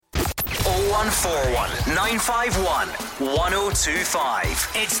0141 951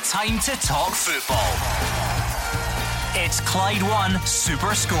 1025. It's time to talk football. It's Clyde One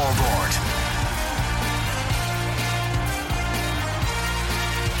Super Scoreboard.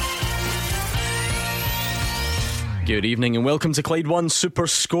 Good evening and welcome to Clyde One Super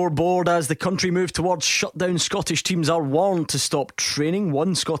Scoreboard. As the country moves towards shutdown, Scottish teams are warned to stop training.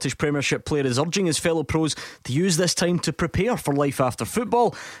 One Scottish Premiership player is urging his fellow pros to use this time to prepare for life after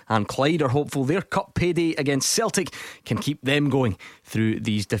football, and Clyde are hopeful their cup payday against Celtic can keep them going through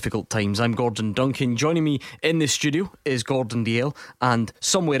these difficult times. I'm Gordon Duncan. Joining me in the studio is Gordon Dalziel, and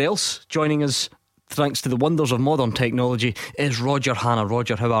somewhere else joining us, thanks to the wonders of modern technology, is Roger Hannah.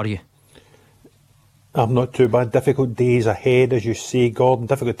 Roger, how are you? I'm not too bad. Difficult days ahead, as you say, Gordon.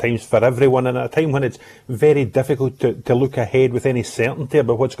 Difficult times for everyone, and at a time when it's very difficult to look ahead with any certainty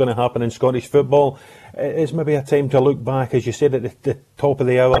about what's going to happen in Scottish football, it's maybe a time to look back, as you said at the top of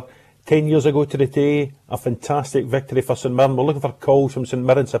the hour. 10 years ago to the day, a fantastic victory for St Mirren. We're looking for calls from St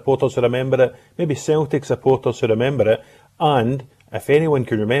Mirren supporters who remember it, maybe Celtic supporters who remember it, and if anyone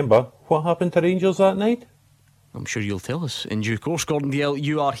can remember, what happened to Rangers that night? I'm sure you'll tell us in due course. Gordon Dalziel,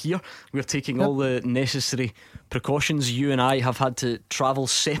 you are here. We're taking all the necessary precautions. You and I have had to travel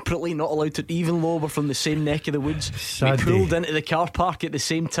separately, not allowed to, even though we're from the same neck of the woods. We pulled into the car park at the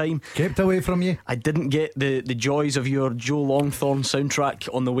same time. Kept away from you. I didn't get the joys of your Joe Longthorne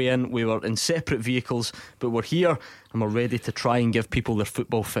soundtrack on the way in. We were in separate vehicles, but we're here and we're ready to try and give people their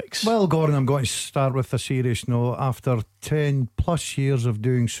football fix. Well, Gordon, I'm going to start with a serious note. After 10 plus years of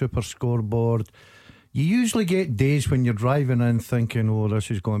doing Super Scoreboard, you usually get days when you're driving in thinking, oh, this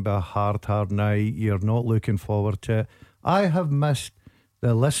is going to be a hard night. You're not looking forward to it. I have missed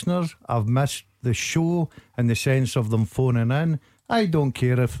the listeners. I've missed the show in the sense of them phoning in. I don't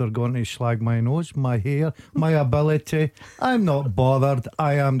care if they're going to slag my nose, my hair, my ability. I'm not bothered.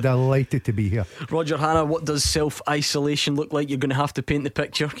 I am delighted to be here. Roger Hannah, what does self-isolation look like? You're going to have to paint the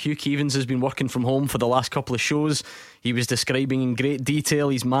picture. Hugh Keevins has been working from home for the last couple of shows. He was describing in great detail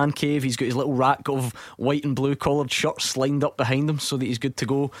his man cave. He's got his little rack of white and blue collared shirts lined up behind him so that he's good to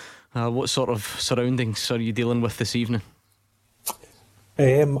go. What sort of surroundings are you dealing with this evening?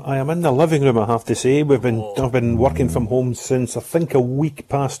 I am in the living room, I have to say. I've been working from home since I think a week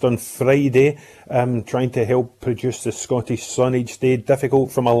past on Friday, trying to help produce the Scottish Sun each day.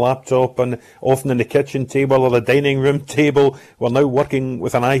 Difficult from a laptop and often in the kitchen table or the dining room table. We're now working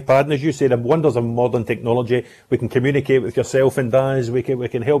with an iPad, and as you say, the wonders of modern technology. We can communicate with yourself and Daz. We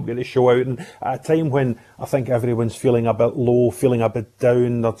can help get the show out. And at a time when I think everyone's feeling a bit low, feeling a bit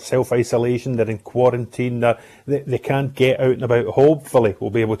down, they're self-isolation, they're in quarantine, they can't get out and about. Hopefully we'll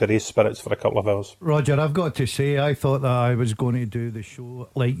be able to raise spirits for a couple of hours. Roger, I've got to say, I thought that I was going to do the show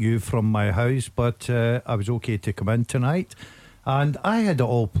like you from my house, but I was okay to come in tonight, and I had it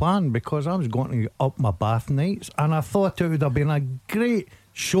all planned because I was going to up my bath nights, and I thought it would have been a great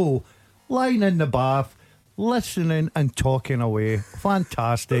show, lying in the bath, listening and talking away.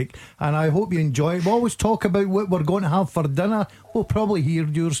 Fantastic. And I hope you enjoy it. We always talk about what we're going to have for dinner. We'll probably hear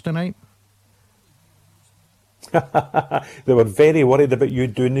yours tonight. They were very worried about you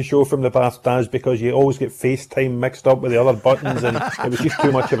doing the show from the bath, Daz, because you always get FaceTime mixed up with the other buttons, and it was just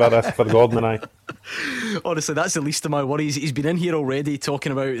too much of a risk for Gordon and I. Honestly, that's the least of my worries. He's been in here already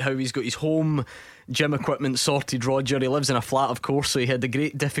talking about how he's got his home gym equipment sorted. Roger, he lives in a flat, of course, so he had the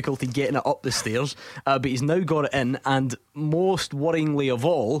great difficulty getting it up the stairs, but he's now got it in, and most worryingly of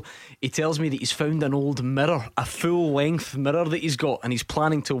all, he tells me that he's found an old mirror, a full length mirror that he's got, and he's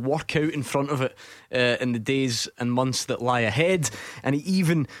planning to work out in front of it in the days and months that lie ahead. And he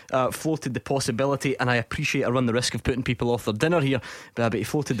even floated the possibility, and I appreciate I run the risk of putting people off their dinner here, but he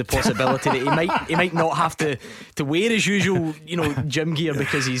floated the possibility that he might not have to wear his usual gym gear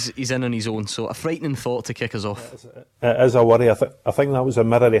because he's in on his own. So a frightening thought to kick us off. It is a worry. I think that was a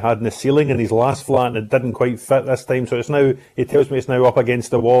mirror he had in the ceiling in his last flat, and it didn't quite fit this time, so it's now, he tells me it's now up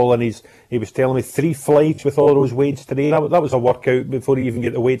against the wall, and he was telling me 3 flights with all those weights today. That was a workout before he even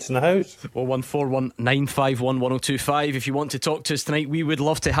get the weights in the house. 01419511025. If you want to talk to us tonight, we would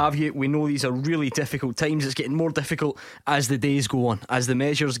love to have you. We know these are really difficult times. It's getting more difficult as the days go on, as the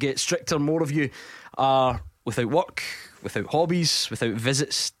measures get stricter. More of you are without work, without hobbies, without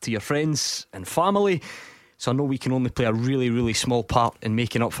visits to your friends and family. So I know we can only play a really, really small part in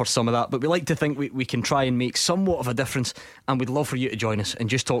making up for some of that, but we like to think we can try and make somewhat of a difference, and we'd love for you to join us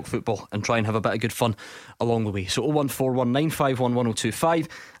and just talk football and try and have a bit of good fun along the way. So 01419511025,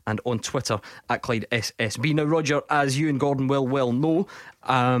 and on Twitter at Clyde SSB. Now, Roger, as you and Gordon well know,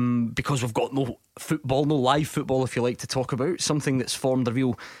 because we've got no football, no live football if you like to talk about, something that's formed a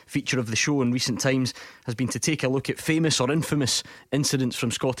real feature of the show in recent times has been to take a look at famous or infamous incidents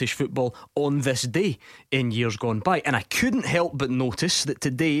from Scottish football on this day in years gone by. And I couldn't help but notice that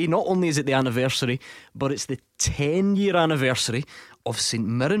today, not only is it the anniversary, but it's the 10-year anniversary of St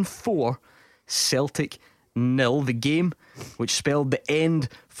Mirren 4, Celtic 0, the game which spelled the end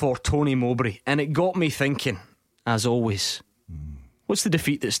for Tony Mowbray. And it got me thinking, as always, what's the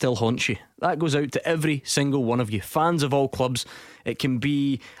defeat that still haunts you? That goes out to every single one of you, fans of all clubs. It can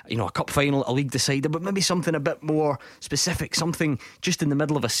be, a cup final, a league decider, but maybe something a bit more specific, something just in the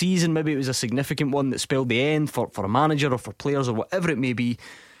middle of a season. Maybe it was a significant one that spelled the end for a manager or for players or whatever it may be.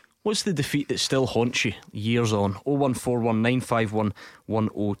 What's the defeat that still haunts you years on?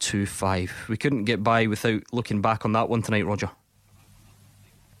 01419511025. We couldn't get by without looking back on that one tonight, Roger.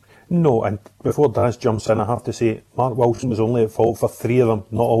 No, and before Daz jumps in, I have to say Mark Wilson was only at fault for 3 of them,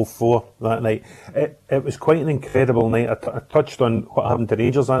 not all 4 that night. It was quite an incredible night. I touched on what happened to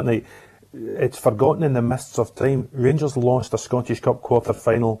Rangers that night. It's forgotten in the mists of time. Rangers lost a Scottish Cup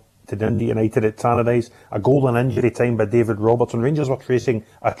quarter-final to Dundee United at Tannadice, a goal in injury time by David Robertson. Rangers were chasing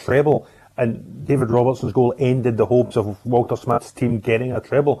a treble, and David Robertson's goal ended the hopes of Walter Smith's team getting a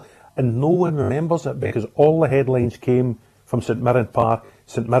treble. And no one remembers it because all the headlines came from St Mirren Park.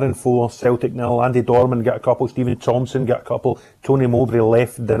 St Mirren 4, Celtic 0. Andy Dorman got a couple, Stephen Thompson got a couple, Tony Mowbray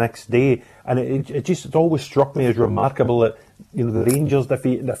left the next day. And it always struck me as remarkable that the Rangers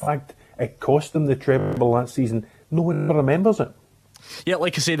defeat, and the fact it cost them the treble that season, no one remembers it. Yeah,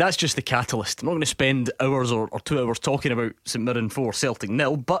 like I say, that's just the catalyst. I'm not going to spend hours or 2 hours talking about St Mirren 4, Celtic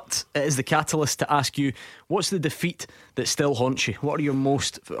 0, but it is the catalyst to ask you, what's the defeat that still haunts you? What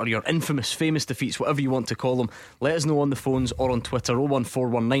are your infamous, famous defeats, whatever you want to call them? Let us know on the phones or on Twitter,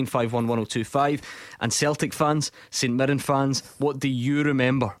 01419511025. And Celtic fans, St Mirren fans, what do you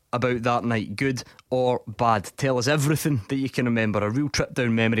remember about that night, good or bad? Tell us everything that you can remember. A real trip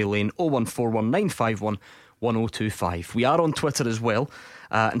down memory lane. 01419511025. We are on Twitter as well,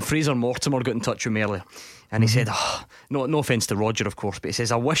 and Fraser Mortimer got in touch with me earlier, and he said, no offence to Roger of course, but he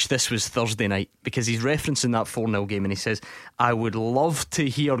says, I wish this was Thursday night, because he's referencing that 4-0 game, and he says, I would love to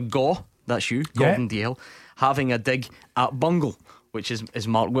hear Gaw, that's you, Gordon Dalziel, having a dig at Bungle, which is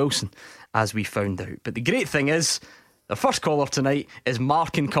Mark Wilson, as we found out. But the great thing is, the first caller tonight is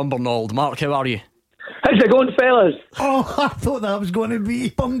Mark in Cumbernauld. Mark, how are you? How's it going, fellas? Oh, I thought that was going to be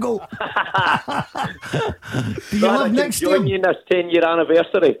Bungle. Do you live next to him? You in this 10-year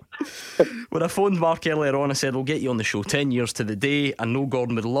anniversary. When I phoned Mark earlier on, I said, we'll get you on the show 10 years to the day. I know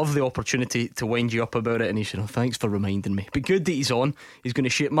Gordon would love the opportunity to wind you up about it. And he said, thanks for reminding me. But good that he's on. He's going to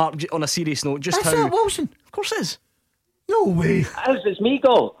shape. Mark, on a serious note, just Is that Wilson? Of course it is. No way. It's me,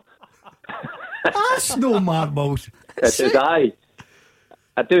 Go. That's no Mark Wilson. It is I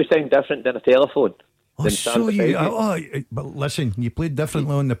do sound different than a telephone. Oh, so you. But listen, you played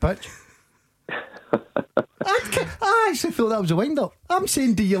differently on the pitch. I actually thought that was a wind-up. I'm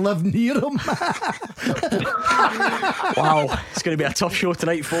saying, do you live near him? Wow, it's going to be a tough show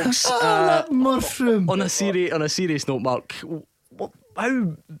tonight, folks. That mushroom. On a serious note, Mark, how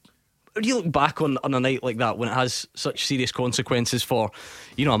do you look back on a night like that when it has such serious consequences for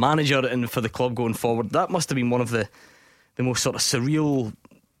a manager and for the club going forward? That must have been one of the most sort of surreal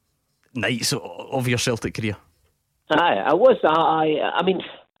nights of your Celtic career. Aye, I was. I mean,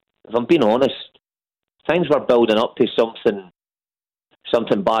 if I'm being honest, things were building up to something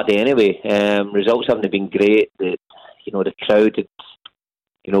bad anyway. Results haven't been great. The crowd had,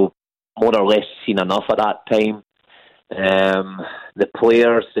 more or less seen enough at that time. The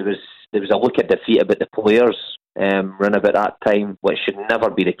players, there was a look at defeat about the players run about that time, which should never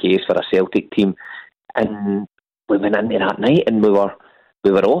be the case for a Celtic team. And we went into that night and we were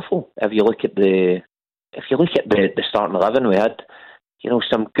awful. If you look at the starting 11, we had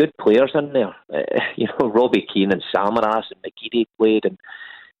some good players in there. Robbie Keane and Samaras and McGeady played, and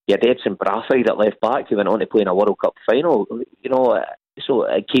you had Edson Brathwaite at left back who went on to play in a World Cup final. So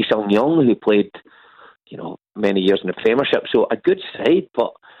Ki Sung Young, who played many years in the Premiership. So a good side,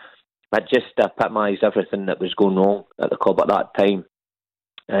 but that just epitomised everything that was going wrong at the club at that time.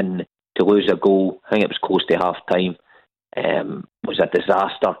 And to lose a goal, I think it was close to half time, was a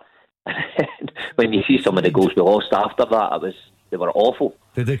disaster. And when you see some of the goals we lost after that, they were awful.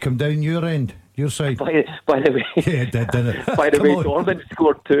 Did they come down your end, your side? By the way, yeah, it did, didn't it? By the way, Dorman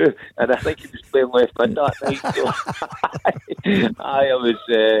scored 2, and I think he was playing left mid that night. So I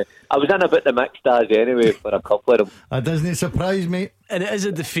was in a bit the mixed as anyway for a couple of them. That doesn't surprise me. And it is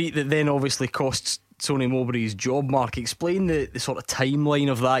a defeat that then obviously costs Tony Mowbray's job, Mark. Explain the sort of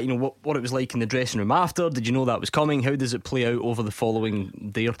timeline of that. You know, what it was like in the dressing room after. Did you know that was coming? How does it play out over the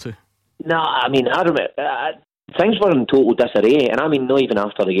following day or two? No, I mean, I remember things were in total disarray, and I mean, not even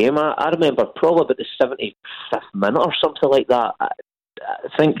after the game. I remember probably about the 75th minute or something like that. I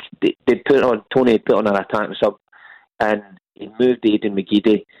think they put on Tony had put on an attacking sub, and he moved Aidan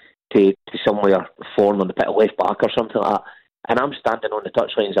McGeady to somewhere foreign on the pitch, left back or something like that. And I'm standing on the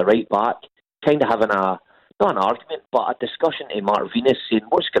touchline as a right back, kind of having not an argument, but a discussion to Mark Venus, saying,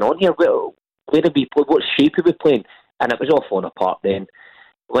 "What's going on here? Where do we play? What shape are we playing?" And it was all falling apart then.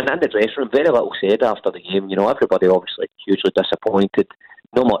 Went in the dressing room, very little said after the game. You know, everybody obviously hugely disappointed.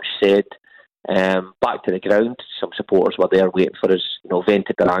 Not much said. Back to the ground, some supporters were there waiting for us. You know,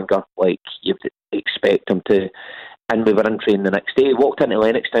 vented their anger like you'd expect them to. And we were in training the next day. Walked into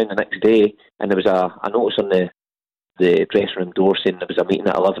Lennoxtown the next day, and there was a notice on the dressing room door saying there was a meeting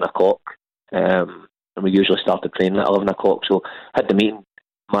at 11 o'clock. And we usually started training at 11 o'clock. So had the meeting,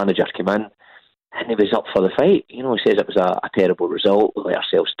 manager came in, and he was up for the fight. You know, he says it was a terrible result. We let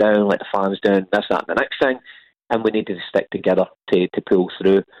ourselves down, let the fans down, this, that, and the next thing. And we needed to stick together to pull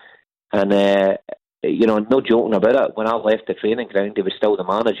through. And, you know, no joking about it. When I left the training ground, he was still the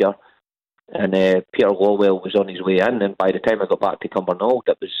manager. And Peter Lawwell was on his way in. And by the time I got back to Cumbernauld,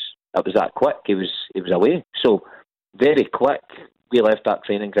 it was that quick. He was away. So very quick, we left that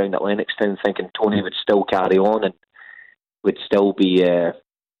training ground at Lennoxtown thinking Tony would still carry on and would still be...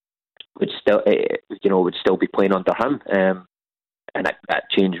 would still be playing under him, and that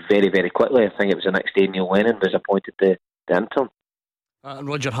changed very, very quickly. I think it was the next day Neil Lennon was appointed the interim. And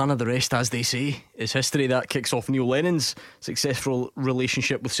Roger Hanna, the rest, as they say, is history. That kicks off Neil Lennon's successful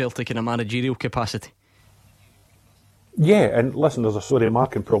relationship with Celtic in a managerial capacity. Yeah, and listen, there's a story.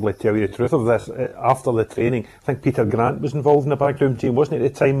 Mark can probably tell you the truth of this. After the training, I think Peter Grant was involved in the backroom team, wasn't he,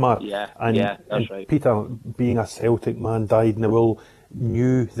 at the time, Mark? Yeah, that's right. Peter, being a Celtic man, dyed in the wool,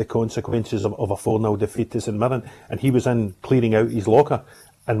 knew the consequences of a 4-0 defeat to St Mirren, and he was in clearing out his locker,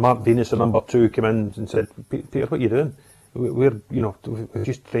 and Mark Venus, the number 2, came in and said, "Peter, what are you doing? We've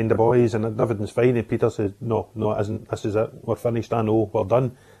just trained the boys and everything's fine." And Peter said, no, it isn't. This is it. We're finished. I know, we're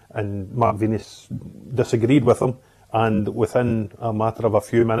done. And Mark Venus disagreed with him, and within a matter of a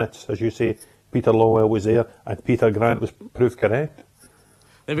few minutes, as you say, Peter Lawwell was there, and Peter Grant was proved correct.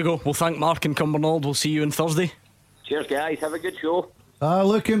 There we go. We'll thank Mark and Cumbernauld. We'll see you on Thursday. Cheers, guys. Have a good show.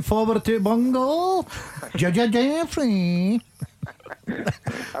 Looking forward to it, Bungle. Jeffrey.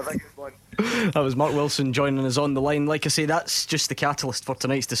 Have a good one. That was Mark Wilson joining us on the line. Like I say, that's just the catalyst for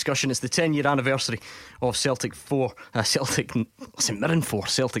tonight's discussion. It's the 10-year anniversary of Celtic 4, St Mirren 4,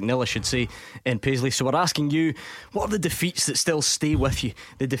 Celtic 0, I should say, in Paisley. So we're asking you, what are the defeats that still stay with you?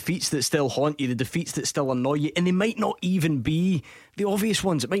 The defeats that still haunt you? The defeats that still annoy you? And they might not even be the obvious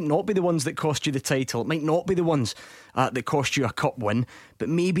ones. It might not be the ones that cost you the title. It might not be the ones that cost you a cup win. But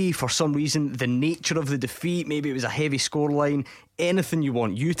maybe for some reason, the nature of the defeat, maybe it was a heavy scoreline. Anything you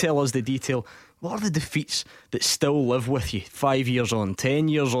want, you tell us the detail. What are the defeats that still live with you 5 years on, 10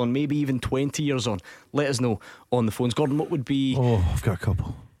 years on, maybe even 20 years on? Let us know on the phones. Gordon, what would be... Oh, I've got a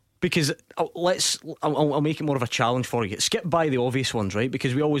couple. Because I'll make it more of a challenge for you. Skip by the obvious ones, right?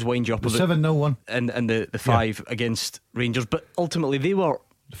 Because we always wind you up the with 7-0 one and the 5 against Rangers. But ultimately they were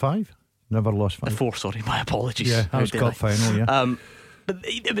 5. Never lost 5. The 4, sorry, my apologies. Yeah, that was cup final. Yeah, but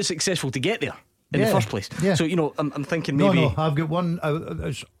it was successful to get there in the first place. Yeah. So I'm thinking maybe. No, I've got one.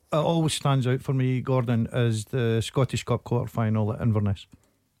 It always stands out for me, Gordon, is the Scottish Cup quarter final at Inverness.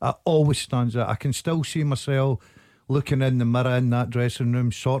 It always stands out. I can still see myself looking in the mirror in that dressing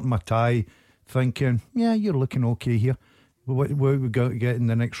room, sorting my tie, thinking, yeah, you're looking okay here. What we got to get in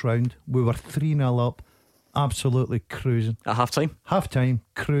the next round? We were 3-0 up, absolutely cruising. At half time,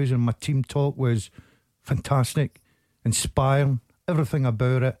 cruising. My team talk was fantastic, inspiring, everything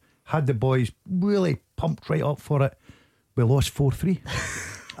about it. Had the boys really pumped right up for it. We lost 4-3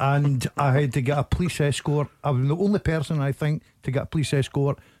 and I had to get a police escort. I was the only person, I think, to get a police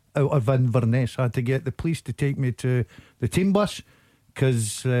escort out of Inverness. I had to get the police to take me to the team bus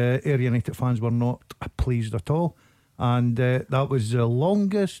because Ayr United fans were not pleased at all. And that was the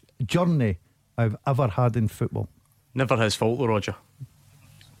longest journey I've ever had in football. Never his fault though, Roger.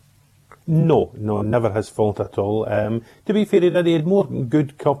 No, never his fault at all. To be fair, he had more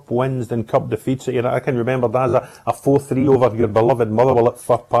good cup wins than cup defeats. I can remember that as a 4-3 over your beloved Motherwell at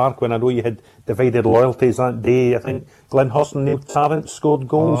Fir Park, when I know you had divided loyalties that day. I think Glenn Hurst and Neil Tarrant scored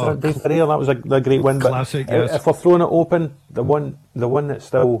goals that day for Ayr. That was a great win. Classic, but yes. If we're throwing it open, the one that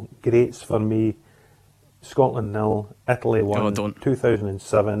still grates for me, Scotland 0, Italy 1,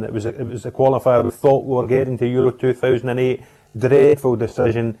 2007. It was a qualifier. We thought we were getting to Euro 2008. Dreadful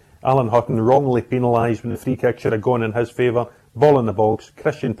decision. Alan Hutton wrongly penalised when the free kick should have gone in his favour. Ball in the box,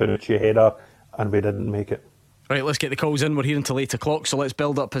 Christian Pinucci header, and we didn't make it. Right, let's get the calls in. We're here until 8 o'clock, so let's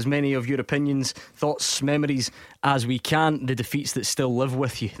build up as many of your opinions, thoughts, memories as we can. The defeats that still live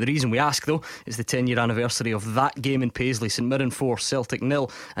with you. The reason we ask, though, is the 10-year anniversary of that game in Paisley. St Mirren 4, Celtic 0,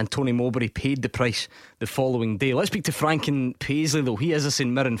 and Tony Mowbray paid the price the following day. Let's speak to Frank in Paisley, though. He is a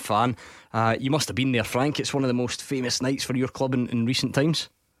St Mirren fan. You must have been there, Frank. It's one of the most famous nights for your club in recent times.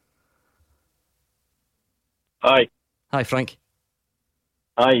 Hi. Hi, Frank.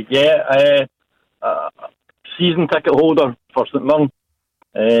 Hi, yeah. Season ticket holder for St Mirren.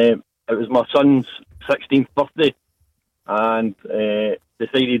 It was my son's 16th birthday, and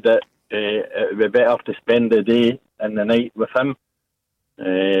decided that it would be better to spend the day and the night with him.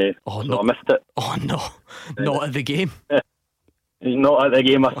 So I missed it. Oh no, not at the game. He's not at the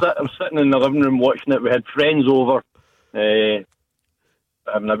game. I'm sitting in the living room watching it. We had friends over,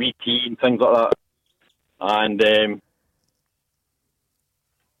 having a wee tea and things like that. And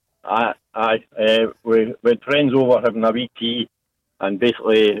we had friends over having a wee tea, and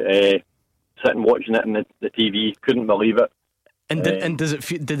basically sitting watching it on the TV. Couldn't believe it. And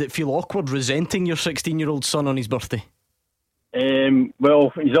did it feel awkward resenting your 16-year-old son on his birthday? Well,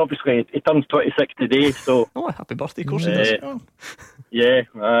 he turns 26 today, so. Oh, happy birthday! Of course he does. Yeah,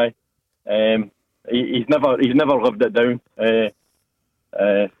 aye. He's never lived it down.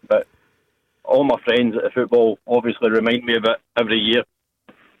 But all my friends at the football obviously remind me of it every year.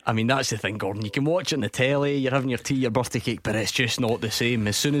 I mean, that's the thing, Gordon. You can watch it on the telly, you're having your tea, your birthday cake, but it's just not the same.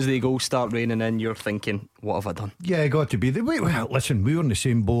 As soon as they goals start raining in, you're thinking, what have I done? Yeah, got to be. Well, listen, we were in the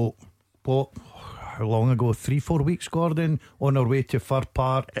same boat. How long ago? 3-4 weeks, Gordon, on our way to Fir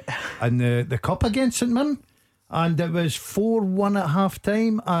Park and the cup against St Mirren, and it was 4-1 at half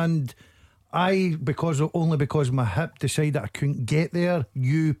time, and only because my hip decided I couldn't get there,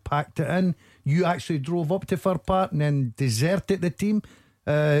 you packed it in. You actually drove up to Fir Park and then deserted the team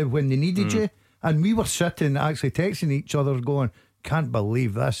when they needed you, and we were sitting actually texting each other going, can't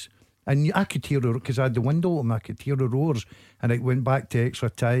believe this. And I could hear it because I had the window open. I could hear the roars, and it went back to extra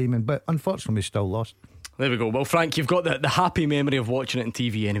time, but unfortunately we still lost. There we go. Well, Frank, you've got the happy memory of watching it on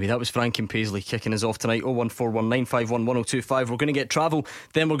TV anyway. That was Frank in Paisley kicking us off tonight. 01419511025. We're going to get travel,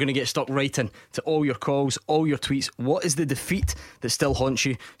 then we're going to get stuck right in to all your calls, all your tweets. What is the defeat that still haunts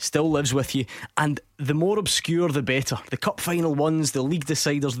you, still lives with you? And the more obscure the better. The cup final ones, the league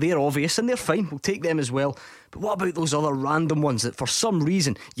deciders, they're obvious and they're fine. We'll take them as well. But what about those other random ones that for some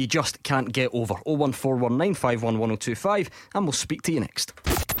reason you just can't get over? 01419511025, and we'll speak to you next.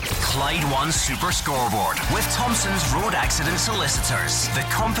 Clyde One Super Scoreboard with Thompson's Road Accident Solicitors. The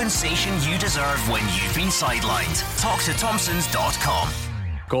compensation you deserve when you've been sidelined. Talk to Thompsons.com.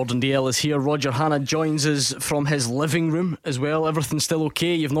 Gordon DL is here. Roger Hanna joins us from his living room as well. Everything's still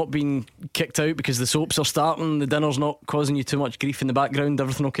okay? You've not been kicked out because the soaps are starting, the dinner's not causing you too much grief in the background?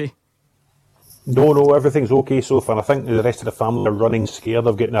 Everything okay? No, everything's okay so far. I think the rest of the family are running scared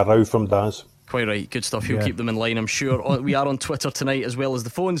of getting a row from Daz. Quite right, good stuff. You'll keep them in line, I'm sure. We are on Twitter tonight as well as the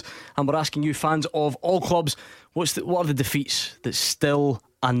phones, and we're asking you, fans of all clubs, what are the defeats that still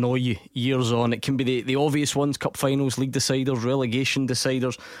annoy you years on? It can be the obvious ones: cup finals, league deciders, relegation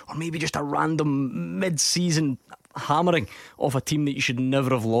deciders, or maybe just a random mid-season hammering of a team that you should never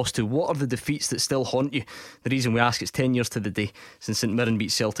have lost to. What are the defeats that still haunt you? The reason we ask, it's 10 years to the day since St Mirren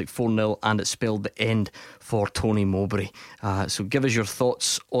beat Celtic 4-0, and it spelled the end for Tony Mowbray. So give us your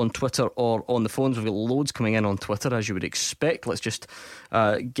thoughts on Twitter or on the phones. We've got loads coming in on Twitter, as you would expect. Let's just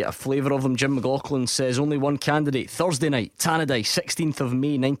get a flavour of them. Jim McLaughlin says only one candidate: Thursday night, Tannadice, 16th of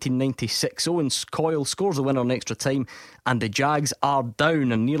May 1996. Owen Coyle scores the winner in extra time, and the Jags are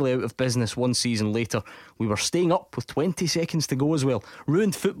down and nearly out of business one season later. We were staying up with 20 seconds to go as well.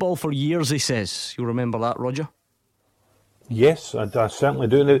 Ruined football for years, he says. You'll remember that, Roger? Yes, I certainly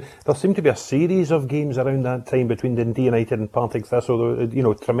do. There seemed to be a series of games around that time between Dundee United and Partick Thistle.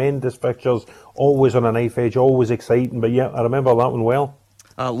 Tremendous fixtures, always on a knife edge, always exciting. But yeah, I remember that one well.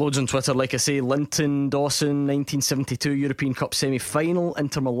 Loads on Twitter, like I say. Linton Dawson, 1972 European Cup semi-final,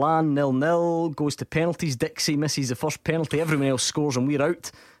 Inter Milan 0-0, goes to penalties. Dixie misses the first penalty, everyone else scores and we're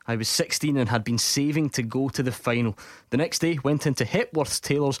out. I was 16 and had been saving to go to the final. The next day went into Hepworth's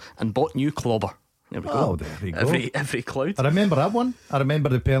Tailors and bought new clobber. There we go. Oh, there we go. Every cloud. I remember that one. I remember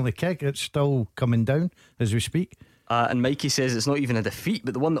the penalty kick. It's still coming down as we speak. And Mikey says it's not even a defeat,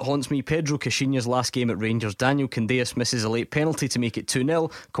 but the one that haunts me: Pedro Caixinha's last game at Rangers. Daniel Candeias misses a late penalty to make it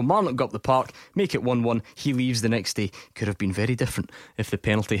 2-0. Kilmarnock go up the park, make it 1-1. He leaves the next day. Could have been very different if the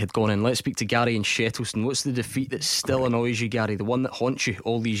penalty had gone in. Let's speak to Gary in Shettleston. What's the defeat that still annoys you, Gary? The one that haunts you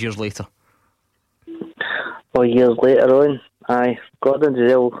all these years later? Well, years later on, Gordon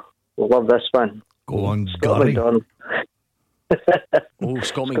Dalziel love this one. Go on, Scott Gary. McDonald. Oh, Scott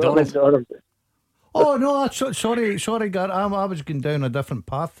Scott McDonald. McDonald. Oh no, sorry, Gary. I was going down a different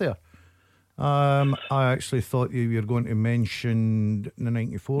path there. I actually thought you were going to mention the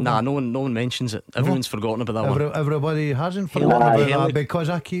 94. Nah, no one mentions it. Everyone's forgotten about that one. Everybody hasn't forgotten about that because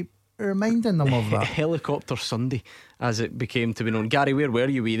I keep reminding them of that. Helicopter Sunday, as it became to be known. Gary, where were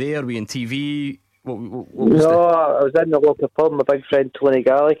you? Were you there? Were you on TV? What was No, I was in the local pub. My big friend Tony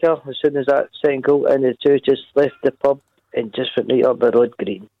Gallagher. As soon as that second goal in, the two just left the pub and just went right up the road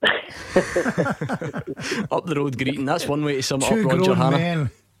greeting. Up the road greeting. That's one way to sum it Two up, Roger grown Hanna.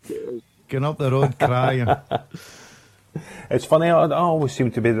 men going up the road crying. It's funny, I always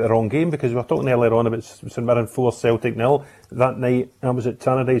seem to be at the wrong game because we were talking earlier on about St Mirren 4, Celtic 0. That night I was at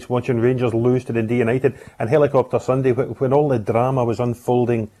Tannadice watching Rangers lose to Dundee United, and Helicopter Sunday, when all the drama was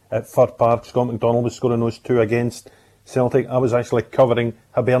unfolding at Fir Park, Scott McDonald was scoring those two against Celtic. I was actually covering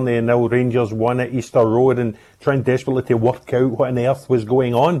Hibernian 0, Rangers 1 at Easter Road and trying desperately to work out what on earth was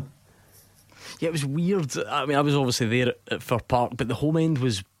going on. Yeah, it was weird. I mean, I was obviously there at Fir Park, but the home end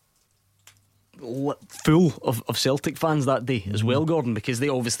was full of Celtic fans that day as well, Gordon, because they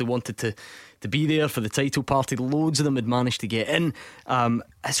obviously wanted to be there for the title party. Loads of them had managed to get in.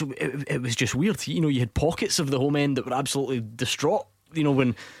 So it was just weird. You know, you had pockets of the home end that were absolutely distraught, you know,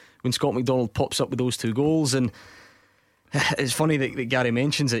 when Scott McDonald pops up with those two goals. And it's funny that Gary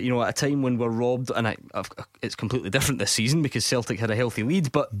mentions it, you know, at a time when we're robbed, and it's completely different this season because Celtic had a healthy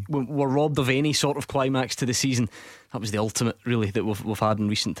lead, but we're robbed of any sort of climax to the season. That was the ultimate, really, that we've had in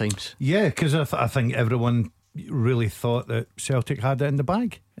recent times. Yeah, because I think everyone really thought that Celtic had it in the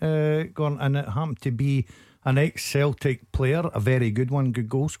bag, and it happened to be an ex-Celtic player, a very good one, good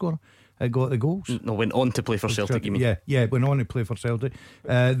goal scorer, got the goals. No, went on to play for Celtic, you mean? Yeah, went on to play for Celtic,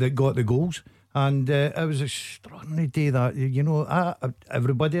 that got the goals. And it was an extraordinary day that, you know,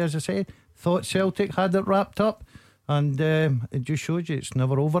 everybody, as I say, thought Celtic had it wrapped up. And it just shows you it's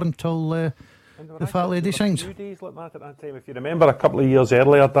never over until the fat lady sings. A few days like that at that time. If you remember a couple of years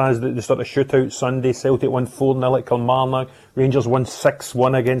earlier, Daz, the sort of shootout Sunday, Celtic won 4-0 at Kilmarnock, Rangers won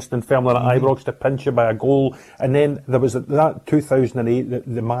 6-1 against Dunfermline at Ibrox to pinch it by a goal. And then there was that 2008,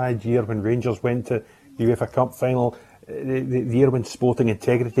 the mad year when Rangers went to the UEFA Cup final. The year when sporting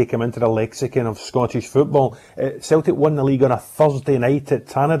integrity came into the lexicon of Scottish football. Celtic won the league on a Thursday night at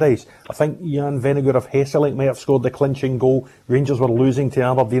Tannadice. I think Jan Vennegoor of Hesselink might have scored the clinching goal. Rangers were losing to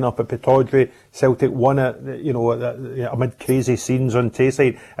Aberdeen up at Pittodrie. Celtic won it, you know, amid crazy scenes on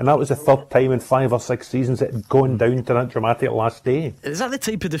Tayside, and that was the third time in 5 or 6 seasons it had gone down to that dramatic last day. Is that the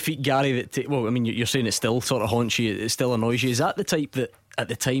type of defeat, Gary, that well, I mean, you're saying it still sort of haunts you, it still annoys you? Is that the type that at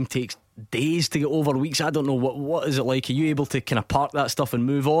the time takes days to get over, weeks? I don't know, what is it like? Are you able to kind of park that stuff and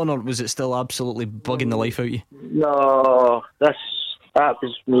move on, or was it still absolutely bugging the life out of you? No, that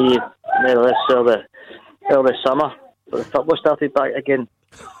was me more or less early summer. But the football started back again.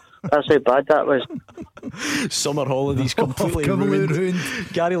 That's how bad that was. Summer holidays completely ruined.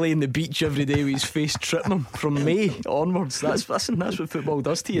 Gary lay on the beach every day with his face tripping him from May onwards. That's what football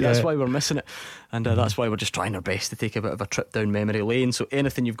does to you. That's why we're missing it, and that's why we're just trying our best to take a bit of a trip down memory lane. So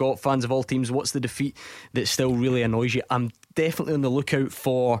anything you've got, fans of all teams, what's the defeat that still really annoys you? I'm definitely on the lookout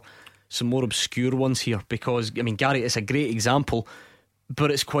for some more obscure ones here, because I mean, Gary, it's a great example, but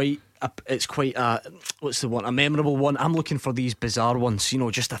it's quite what's the one, a memorable one. I'm looking for these bizarre ones, you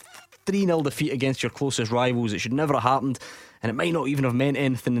know, just a 3-0 defeat against your closest rivals. It should never have happened, and it might not even have meant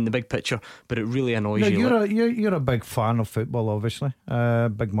anything in the big picture, but it really annoys you. You're a big fan of football, obviously.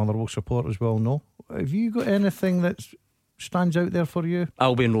 Big Motherwell supporter as well. No, have you got anything that stands out there for you?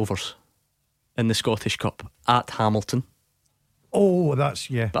 Albion Rovers in the Scottish Cup at Hamilton. Oh, that's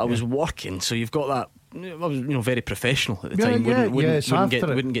But I was working, so you've got that. I was, you know, very professional at the Yeah, time. yeah,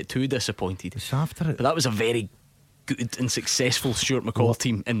 Wouldn't get too disappointed. It's after it. But that was a very good and successful Stuart McCall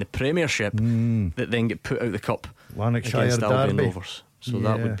team in the Premiership that then get put out the cup Lanarkshire against Albion derby. Rovers. So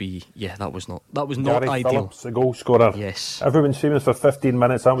that would be, that was not Gary ideal. Phillips, the goal scorer. Yes. Everyone's famous for 15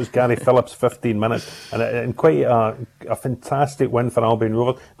 minutes. That was Gary Phillips, 15 minutes. And quite a fantastic win for Albion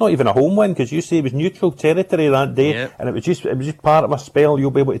Rovers. Not even a home win, because you say it was neutral territory that day. Yep. And it was just part of a spell. You'll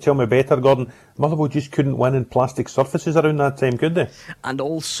be able to tell me better, Gordon. Motherwell just couldn't win in plastic surfaces around that time, could they? And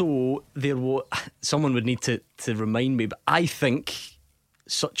also, there was someone would need to remind me, but I think,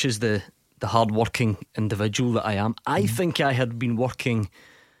 such as the hard-working individual that I am, I think I had been working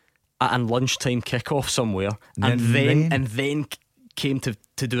at a lunchtime kick-off somewhere, and then came to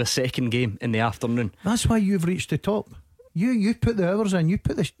do a second game in the afternoon. That's why you've reached the top. You put the hours in. You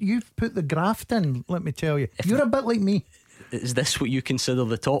put the graft in. Let me tell you, you're a bit like me. is this what you consider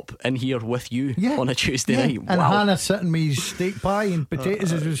the top in here with you on a Tuesday night? And wow. Hannah sitting with his steak pie and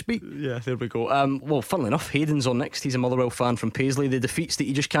potatoes as we speak. Yeah, there we go. Well, funnily enough, Hayden's on next. He's a Motherwell fan from Paisley. The defeats that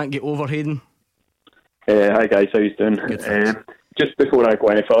you just can't get over, Hayden. Hi guys, how you doing? Just before I go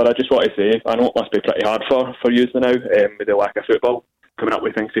any further, I just want to say I know it must be pretty hard for you now with the lack of football coming up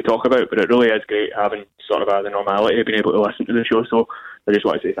with things to talk about, but it really is great having sort of the normality of being able to listen to the show. So I just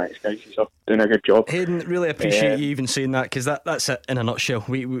want to say thanks, guys. You're doing a good job. Hayden, really appreciate you even saying that, because that's it in a nutshell.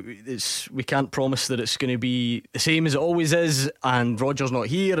 We can't promise that it's going to be the same as it always is, and Roger's not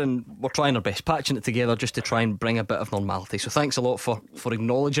here, and we're trying our best, patching it together just to try and bring a bit of normality. So thanks a lot for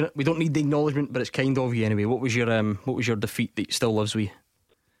acknowledging it. We don't need the acknowledgement, but it's kind of you anyway. What was your defeat that still lives with you?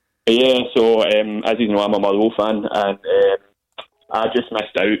 Yeah, so as you know, I'm a Motherwell fan, and I just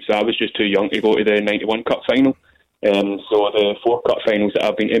missed out, so I was just too young to go to the 91 Cup final. So the 4 cup finals that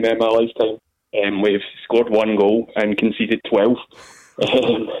I've been in my lifetime, we've scored 1 goal and conceded 12.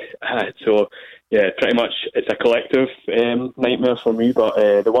 So yeah, pretty much it's a collective nightmare for me. But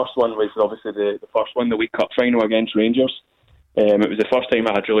the worst one was obviously the first one, the League Cup final against Rangers. It was the first time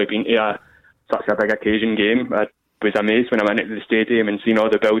I had really been to such a big occasion game. I was amazed when I went into the stadium and seen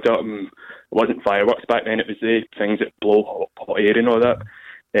all the build-up. And it wasn't fireworks back then, it was the things that blow hot air and all that.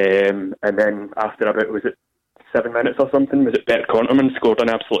 And then after about, was it 7 minutes or something, was it Bert Conterman scored an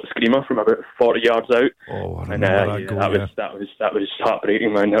absolute screamer from about 40 yards out. Oh, I and remember that was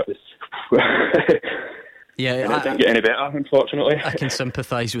heartbreaking, man. That was yeah, it didn't get any better, unfortunately. I can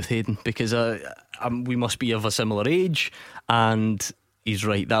sympathise with Hayden, because we must be of a similar age, and he's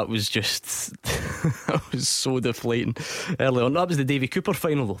right, that was just that was so deflating early on. That was the Davy Cooper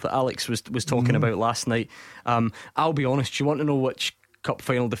final though that Alex was talking about last night. I'll be honest, you want to know which cup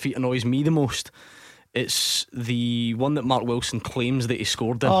final defeat annoys me the most? It's the one that Mark Wilson claims that he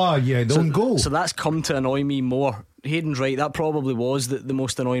scored in. Oh yeah, don't go. So that's come to annoy me more. Hayden's right, that probably was the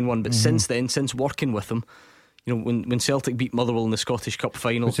most annoying one, but since then, since working with him, you know, when Celtic beat Motherwell in the Scottish Cup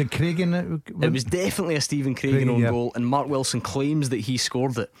final, was it Craigan? It was definitely a Stephen Craigan own goal, and Mark Wilson claims that he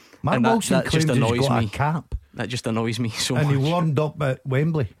scored it. Mark Wilson that claims just annoys he's got me. a cap, that just annoys me so and much. he warmed up at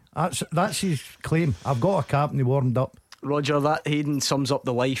Wembley. That's his claim. I've got a cap and he warmed up. Roger, that Hayden sums up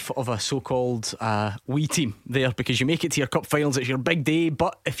the life of a so-called wee team there, because you make it to your cup finals, it's your big day,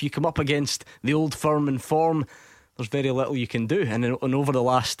 but if you come up against the old firm in form, there's very little you can do. And over the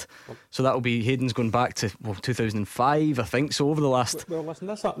last, so that'll be Hayden's going back to 2005, I think. So over the last, well, listen,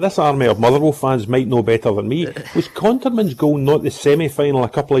 this army of Motherwell fans might know better than me. Was Conterman's goal not the semi-final a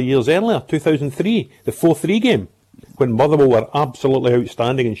couple of years earlier, 2003, the 4-3 game, when Motherwell were absolutely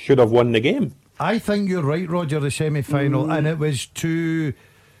outstanding and should have won the game? I think you're right, Roger, the semi-final, and it was to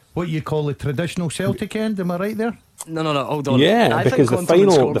what you call the traditional Celtic end. Am I right there? No, hold on. Yeah, because the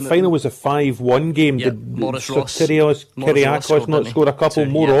final was a 5-1 game. Yeah, Did Morris Ross. Kyriakos not score a couple?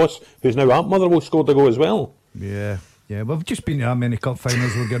 Ross, who's now at Motherwell, scored a goal as well. Yeah, we've just been to that many cup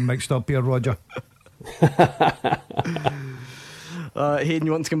finals, we're getting mixed up here, Roger. Hayden,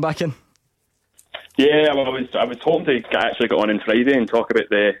 you want to come back in? Yeah, I was hoping to actually get on Friday and talk about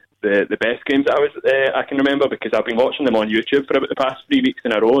the best games that I can remember, because I've been watching them on YouTube for about the past 3 weeks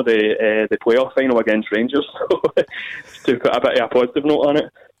in a row, the playoff final against Rangers, to put a bit of a positive note on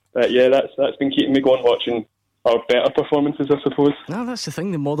it. But yeah, that's been keeping me going, watching our better performances, I suppose. No, that's the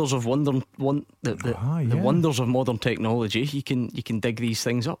thing, the wonders of the wonders of modern technology. You can dig these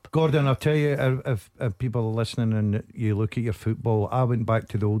things up. Gordon, I'll tell you, if people are listening and you look at your football, I went back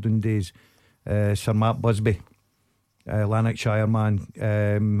to the olden days. Sir Matt Busby, Lanarkshire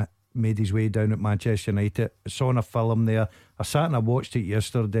man, made his way down at Manchester United. I saw a film there. I sat and I watched it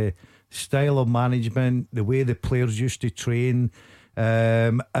yesterday. Style of management, the way the players used to train,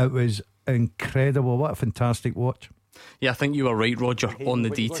 it was incredible. What a fantastic watch. Yeah, I think you were right, Roger, on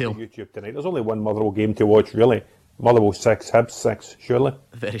the detail. YouTube tonight. There's only one Motherwell game to watch, really. Motherwell 6, Hibs 6, surely.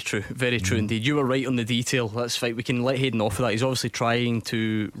 Very true indeed. You were right on the detail. That's right. We can let Hayden off of that. He's obviously trying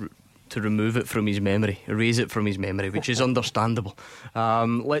to remove it from his memory, erase it from his memory, which is understandable.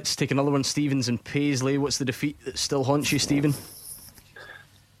 Let's take another one. Stephen's in Paisley. What's the defeat that still haunts you, Stephen?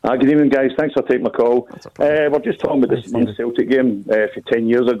 Good evening, guys. Thanks for taking my call. We're just talking about this St Celtic game for 10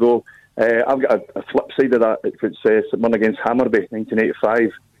 years ago. I've got a flip side of that. It's one against Hammarby,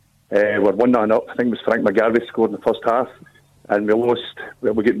 1985. We're 1-0 up. I think it was Frank McGarvey scored in the first half, and we lost.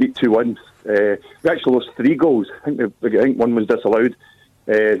 We get beat 2-1. We actually lost 3 goals. I think one was disallowed.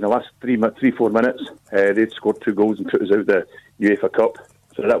 In the last 3-4 minutes, they'd scored 2 goals and put us out the UEFA Cup.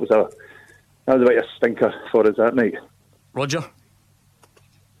 So that was a bit of a stinker for us that night. Roger?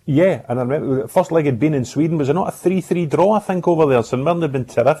 Yeah, and I remember the first leg had been in Sweden. Was it not a 3-3 draw, I think, over there? St Mirren had been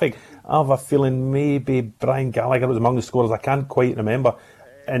terrific. I have a feeling maybe Brian Gallagher was among the scorers. I can't quite remember.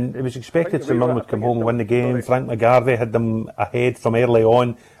 And it was expected St Mirren would come home and win the game. Frank McGarvey had them ahead from early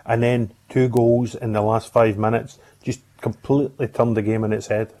on, and then 2 goals in the last 5 minutes. Just completely turned the game on its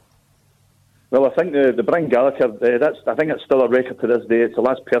head. Well, I think the Brian Gallagher, I think it's still a record to this day. It's the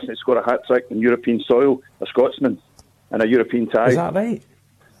last person to score a hat-trick in European soil, a Scotsman, in a European tie. Is that right?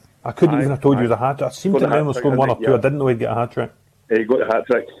 I couldn't even have told you it was a hat-trick. I seemed to remember scoring 1 or 2. I didn't know he'd get a hat-trick. He got a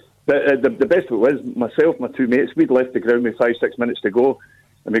hat-trick. But the best of it was, myself, my 2 mates, we'd left the ground with 5-6 minutes to go,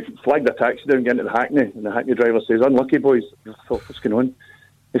 and we flagged a taxi down, getting into the Hackney, and the Hackney driver says, "Unlucky boys." I thought, what's going on?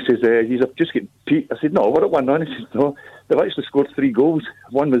 He says, he's just getting beat. I said, no, we're at 1-1. He says, no, they've actually scored 3 goals.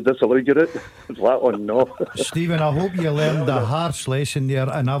 One was disallowed you route. I was like, oh no. Stephen, I hope you learned a harsh lesson there.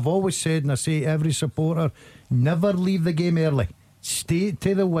 And I've always said, and I say to every supporter, never leave the game early. Stay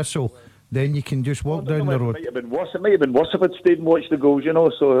to the whistle. Then you can just walk down the road. It might have been worse if I'd stayed and watched the goals,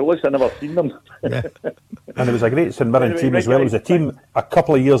 so at least I never seen them. Yeah. And it was a great St Mirren team as well. It was a team a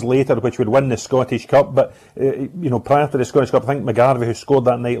couple of years later which would win the Scottish Cup, but prior to the Scottish Cup, I think McGarvey, who scored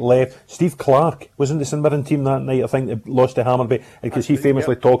that night, left. Steve Clark was in the St Mirren team that night. I think they lost to Hammarby, because he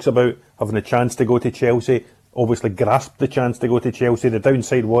famously talks about having a chance to go to Chelsea. Obviously grasped the chance to go to Chelsea. The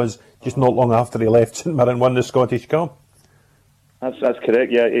downside was just not long after he left, St Mirren won the Scottish Cup. That's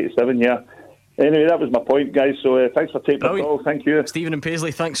correct, yeah, 87, yeah. Anyway, that was my point, guys, so thanks for taking the call. Thank you. Stephen and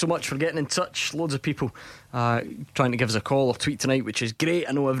Paisley, thanks so much for getting in touch. Loads of people trying to give us a call or tweet tonight, which is great.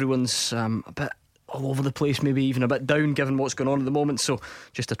 I know everyone's a bit all over the place, maybe even a bit down given what's going on at the moment, so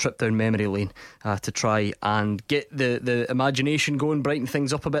just a trip down memory lane to try and get the imagination going, brighten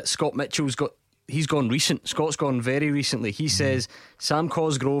things up a bit. Scott Mitchell's gone recent. Scott's gone very recently. He says Sam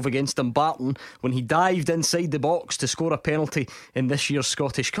Cosgrove against Dumbarton when he dived inside the box to score a penalty in this year's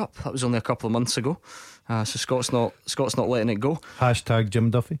Scottish Cup. That was only a couple of months ago. So Scott's not letting it go. Hashtag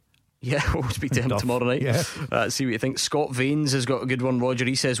Jim Duffy. Yeah, we'll speak to him tomorrow night. Yeah. See what you think. Scott Vaines has got a good one, Roger.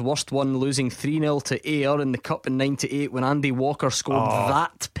 He says worst one, losing 3-0 to Ayr in the Cup in 98 when Andy Walker scored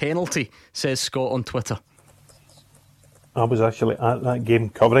that penalty, says Scott on Twitter. I was actually at that game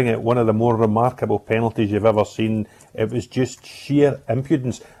covering it. One of the more remarkable penalties you've ever seen. It was just sheer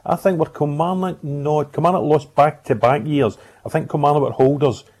impudence. I think where Kilmarnock lost back-to-back years. I think Kilmarnock were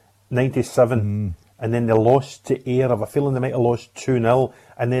holders 97 and then they lost to Ayr. I have a feeling they might have lost 2-0,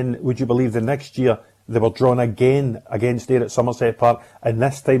 and then would you believe the next year they were drawn again against Ayr at Somerset Park, and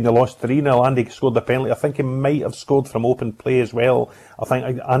this time they lost 3-0. Andy scored the penalty. I think he might have scored from open play as well. I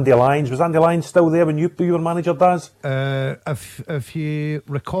think Andy Lyons still there when you were manager, Daz? If you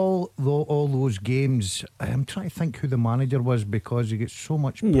recall all those games, I'm trying to think who the manager was, because he gets so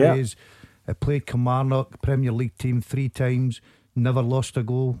much praise. He played Kilmarnock, Premier League team 3 times, never lost a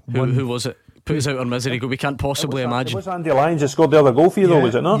goal. Who was it? Put us out our misery. We can't possibly imagine. It was Andy Lyons who scored the other goal for you, though,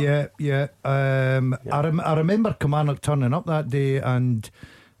 was it not? Yeah. I remember Kilmarnock turning up that day, and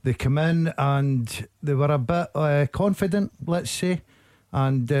they come in and they were a bit confident, let's say,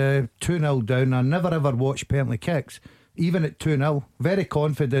 and 2-0 down. I never ever watched penalty kicks, even at 2-0. Very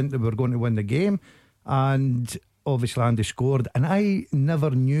confident that we were going to win the game, and obviously Andy scored, and I never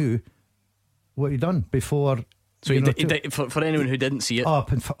knew what he'd done before. So for anyone who didn't see it, he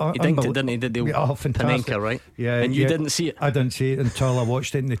dinked it, didn't he? Did the Panenka, right? Yeah. And you didn't see it? I didn't see it until I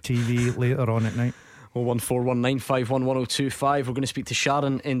watched it on the TV later on at night. 01419511025. We're going to speak to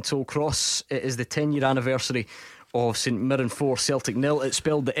Sharon in Tollcross. It is the 10-year anniversary of St Mirren 4, Celtic 0. It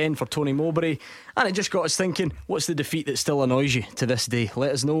spelled the end for Tony Mowbray, and it just got us thinking, what's the defeat that still annoys you to this day?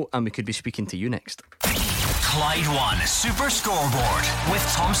 Let us know, and we could be speaking to you next. Clyde One Super Scoreboard with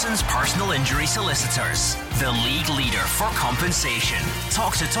Thompson's personal injury solicitors, the league leader for compensation.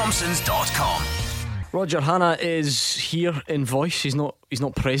 Talk to Thompsons.com. Roger Hannah is here in voice. He's not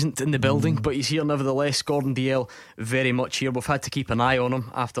present in the building, but he's here nevertheless. Gordon DL very much here. We've had to keep an eye on him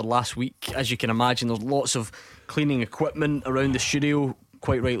after last week. As you can imagine, there's lots of cleaning equipment around the studio,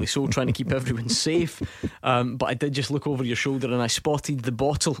 quite rightly so, trying to keep everyone safe. But I did just look over your shoulder and I spotted the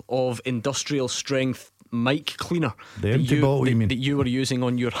bottle of industrial strength mic cleaner the empty bottle, you mean? That you were using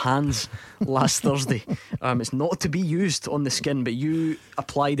on your hands last Thursday. It's not to be used on the skin, but you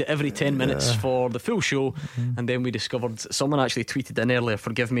applied it every 10 minutes for the full show, and then we discovered, someone actually tweeted in earlier,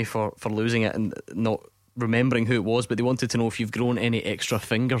 forgive me for losing it and not remembering who it was, but they wanted to know if you've grown any extra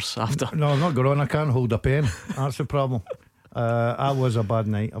fingers after. No, I'm not grown. I can't hold a pen. That's the problem. That was a bad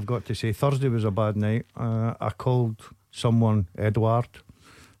night, I've got to say. Thursday was a bad night. I called someone Edward.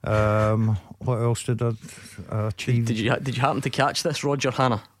 What else did I achieve? Did you happen to catch this, Roger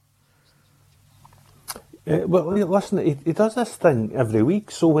Hannah? Well, listen, he does this thing every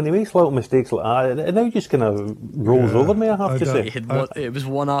week, so when he makes little mistakes like that, it now just kind of rolls over me, I have to say. It was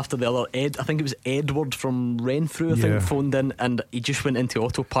one after the other. I think it was Edward from Renfrew, I think, phoned in, and he just went into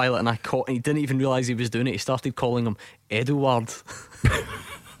autopilot, and he didn't even realise he was doing it. He started calling him Edward.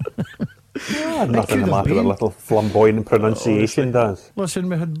 Nothing the matter with a little flamboyant pronunciation does. Listen,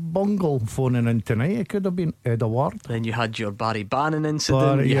 we had Bungle phoning in tonight. It could have been Edward. Then you had your Barry Bannon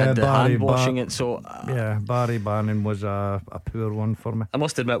incident. You had the hand washing it. So Barry Bannon was a poor one for me. I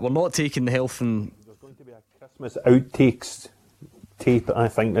must admit, we're not taking the health and. There's going to be a Christmas outtakes tape, I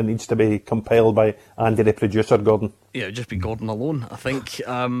think, that needs to be compiled by Andy, the producer, Gordon. Yeah, it'd just be Gordon alone, I think.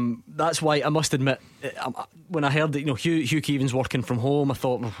 That's why I must admit, when I heard that Hugh Keevan's working from home, I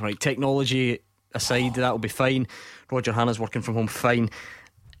thought, right, technology aside, that'll be fine. Roger Hannah's working from home, fine.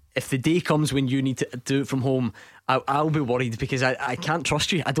 If the day comes when you need to do it from home, I'll be worried, because I can't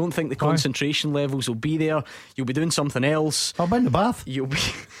trust you. I don't think the concentration levels will be there. You'll be doing something else. I'll be in the bath. You'll be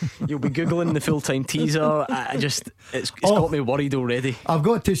googling the full-time teaser. It's got me worried already. I've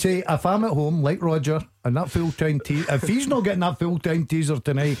got to say, if I'm at home like Roger and that full-time teaser, if he's not getting that full-time teaser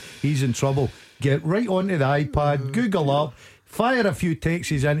tonight, he's in trouble. Get right onto the iPad, Google up, fire a few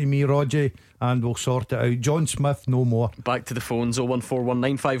texts into me, Roger, and we'll sort it out. John Smith, no more. Back to the phones,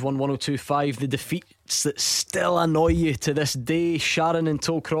 01419511025. The defeats that still annoy you to this day. Sharon in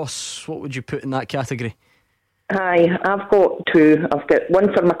Tollcross, what would you put in that category? Hi, I've got two. I've got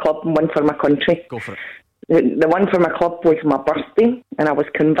one for my club and one for my country. Go for it. The one for my club was my birthday, and I was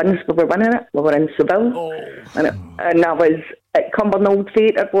convinced we were winning it. We were in Seville, and I was at Cumbernauld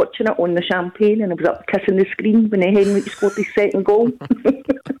Theatre watching it on the champagne, and I was up kissing the screen when Henrik scored his second goal.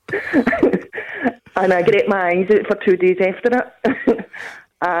 And I grit my eyes out for 2 days after it.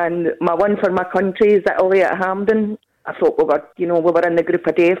 And my one for my country is Italy at Hampden. I thought we were in the group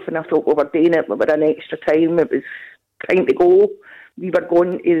of death, and I thought we were doing it. We were in extra time. It was time to go. We were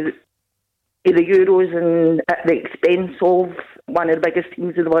going to the Euros and at the expense of one of the biggest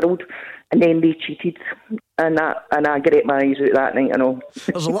teams in the world, and then they cheated, and I grit my eyes out that night. I know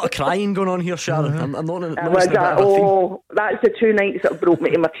there's a lot of crying going on here, Sharon. I'm not. That's the 2 nights that broke me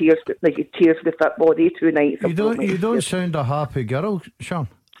to my tears, like tears with football. The 2 nights. You don't sound a happy girl, Sharon.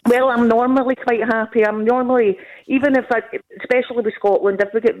 Well, I'm normally quite happy. I'm normally, even if especially with Scotland,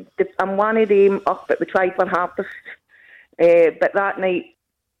 I'm one of them up at the tribe for hardest. But that night.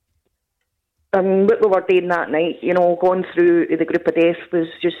 What we were doing that night, going through the group of death was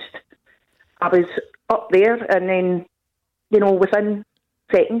just, I was up there, and then, within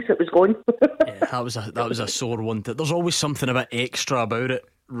seconds it was gone. Yeah, that was a sore one. There's always something a bit extra about it,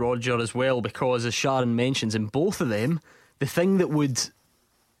 Roger, as well, because as Sharon mentions, in both of them, the thing that would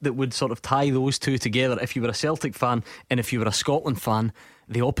sort of tie those two together, if you were a Celtic fan and if you were a Scotland fan,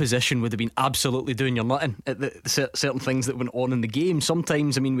 the opposition would have been absolutely doing your nutting at the certain things that went on in the game.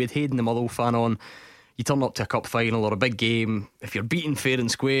 Sometimes, we had Hayden the Motherwell fan on. You turn up to a cup final or a big game, if you're beaten fair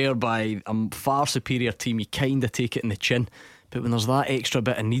and square by a far superior team, you kind of take it in the chin. But when there's that extra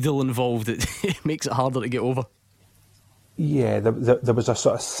bit of needle involved, it makes it harder to get over. Yeah, there was a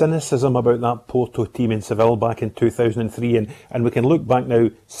sort of cynicism about that Porto team in Seville back in 2003, and we can look back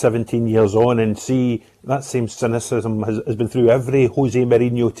now 17 years on and see that same cynicism has been through every Jose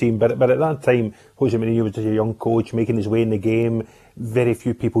Mourinho team, but at that time Jose Mourinho was just a young coach making his way in the game. Very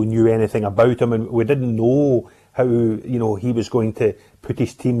few people knew anything about him, and we didn't know how he was going to put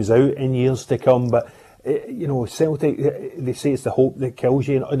his teams out in years to come. But Celtic, they say it's the hope that kills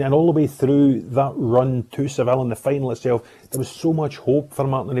you, and all the way through that run to Seville in the final itself, there was so much hope for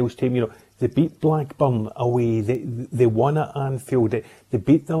Martin O'Neill's team. They beat Blackburn away, they won at Anfield, they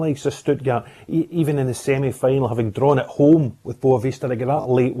beat the likes of Stuttgart, even in the semi-final, having drawn at home with Boavista. They got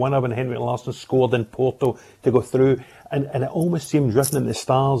that late winner when Henrik Larsson scored in Porto to go through, and it almost seemed written in the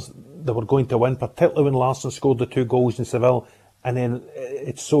stars they were going to win, particularly when Larsson scored the 2 goals in Seville. And then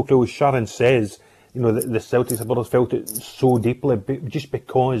it's so cruel, as Sharon says, the Celtic supporters felt it so deeply just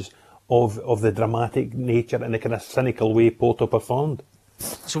because of the dramatic nature and the kind of cynical way Porto performed.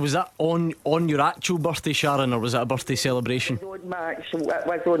 So was that on your actual birthday, Sharon, or was that a birthday celebration? It was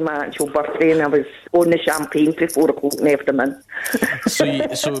on my actual birthday, and I was on the champagne till 4 o'clock in the afternoon.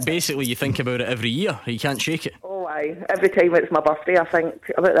 So basically you think about it every year, you can't shake it. Oh aye, every time it's my birthday I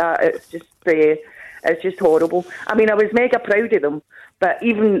think about that. It's just horrible. I was mega proud of them, but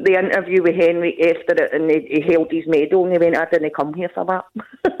even the interview with Henry after it, and he held his medal and he went, I didn't come here for that.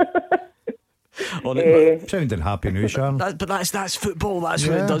 On it, Sounding happy now, Sharon. but that's football. That's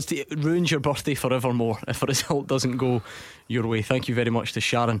what it does to you. It ruins your birthday forevermore if a result doesn't go your way. Thank you very much to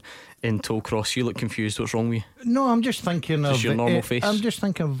Sharon in Tollcross. You look confused. What's wrong with you? No, I'm just thinking Just your normal face. I'm just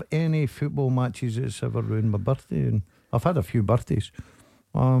thinking of any football matches that's ever ruined my birthday, and I've had a few birthdays.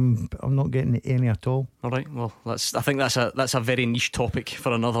 I'm not getting any at all. All right, well, I think that's a very niche topic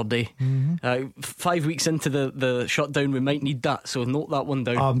for another day. 5 weeks into the shutdown, we might need that, so note that one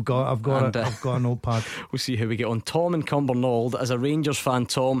down. I've got a notepad. We'll see how we get on. Tom in Cumbernauld, as a Rangers fan,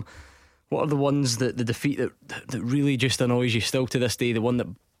 Tom, what are the ones the defeat that really just annoys you still to this day? The one that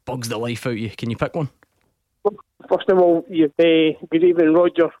bugs the life out of you? Can you pick one? First of all, good evening,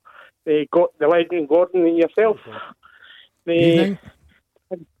 Roger. Got the legend Gordon and yourself. Evening.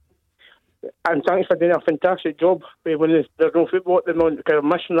 And thanks for doing a fantastic job when there's no football at the moment, because I'm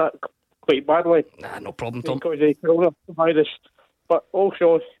missing that quite badly. No problem, Tom. Because of the coronavirus. But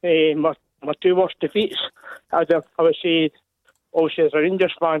also, my two worst defeats, I would say, also as a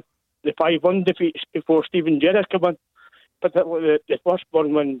Rangers fan, the 5-1 defeats before Stephen Gerrard came in, particularly the first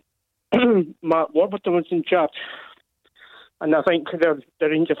one when Matt Warburton was in charge. And I think the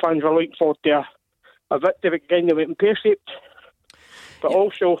Rangers fans were looking forward to a victory again. They went pear-shaped. But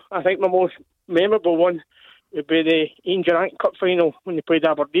also, I think my most memorable one would be the Ian Durrant Cup final when they played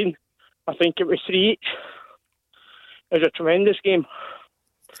Aberdeen. I think it was 3-each. It was a tremendous game.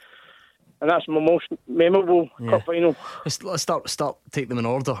 And that's my most memorable cup final. Let's start take them in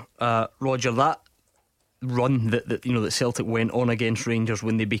order. Roger, that run that Celtic went on against Rangers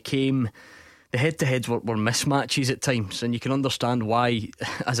when they became... The head-to-heads were mismatches at times, and you can understand why,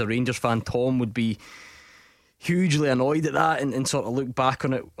 as a Rangers fan, Tom would be hugely annoyed at that and sort of look back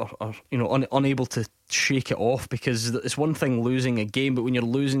on it or unable to shake it off, because it's one thing losing a game, but when you're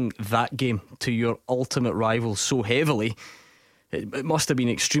losing that game to your ultimate rival so heavily, it must have been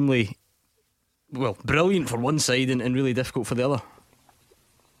extremely brilliant for one side and really difficult for the other.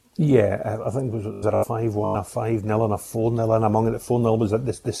 Yeah, I think was there a 5-1, a 5-0 and a 4-0, and among it 4-0 was at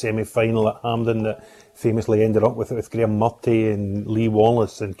the semi-final at Hampden that famously ended up with Graham Murty and Lee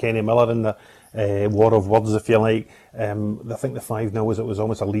Wallace and Kenny Miller in the war of words, if you like. I think the 5-0 was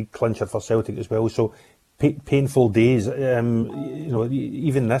almost a league clincher for Celtic as well. So painful days.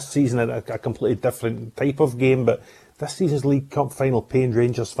 Even this season, a completely different type of game, but this season's League Cup final pained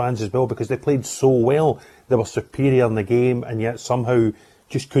Rangers fans as well, because they played so well. They were superior in the game, and yet somehow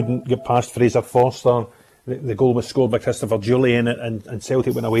just couldn't get past Fraser Forster. The goal was scored by Christopher Jullien, and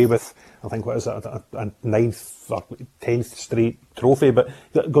Celtic went away with, I think, what is it, a 9th or 10th straight trophy. But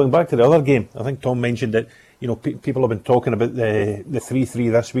going back to the other game, I think Tom mentioned that people have been talking about the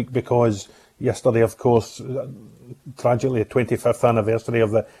 3-3 this week, because yesterday, of course, tragically the 25th anniversary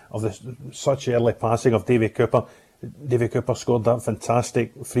of the such early passing of Davy Cooper. Davy Cooper scored that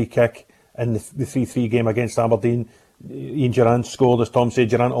fantastic free kick in the 3-3 game against Aberdeen. Ian Durrant scored, as Tom said.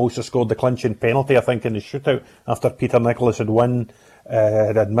 Durrant also scored the clinching penalty, I think, in the shootout after Peter Nicholas had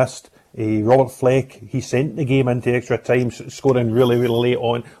missed. Robert Fleck, he sent the game into extra time, scoring really, really late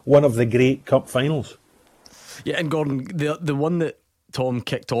on. One of the great cup finals. Yeah, and Gordon, the one that Tom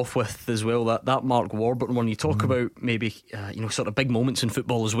kicked off with as well, that Mark Warburton one, you talk about maybe sort of big moments in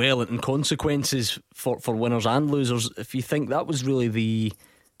football as well, and consequences for winners and losers. If you think that was really the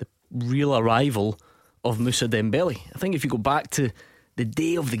real arrival of Moussa Dembele, I think if you go back to the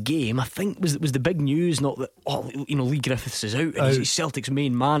day of the game, I think was the big news, not that Lee Griffiths is out and he's Celtic's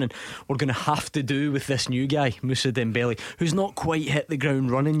main man, and we're going to have to do with this new guy Moussa Dembele, who's not quite hit the ground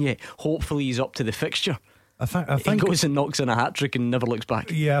running yet. Hopefully he's up to the fixture. I think he goes and knocks in a hat-trick and never looks back.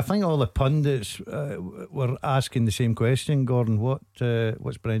 Yeah, I think all the pundits were asking the same question, Gordon.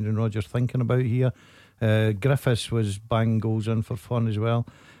 What's Brendan Rodgers thinking about here? Griffiths was banging goals in for fun as well,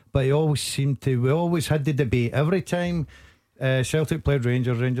 but we always had the debate every time Celtic played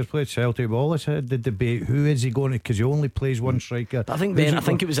Rangers played Celtic. We always had the debate, who is he going to, because he only plays one striker. I think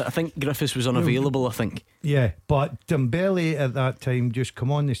Griffiths was unavailable, I think. Yeah, but Dembele at that time just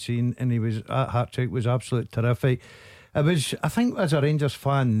come on the scene, and he was at hat-trick, was absolutely terrific. I think as a Rangers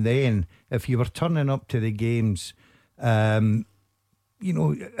fan then, if you were turning up to the games, it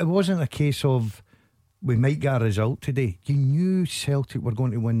wasn't a case of we might get a result today. You knew Celtic were going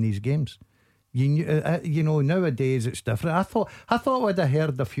to win these games. You knew, nowadays it's different. I thought I'd have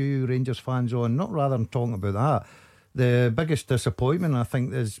heard a few Rangers fans on, not rather than talking about that. The biggest disappointment, I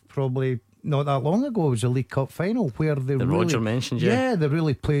think, is probably not that long ago, was the League Cup final, where they Roger mentioned, they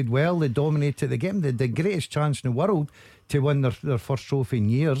really played well. They dominated the game. They had the greatest chance in the world to win their first trophy in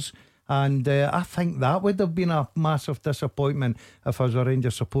years. And I think that would have been a massive disappointment if I was a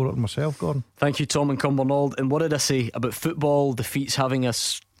Rangers supporter myself, Gordon. Thank you, Tom and Cumbernauld. And what did I say about football defeats having a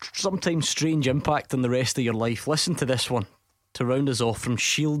sometimes strange impact on the rest of your life. Listen to this one to round us off from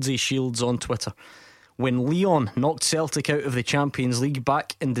Shieldsy Shields on Twitter. When Lyon knocked Celtic out of the Champions League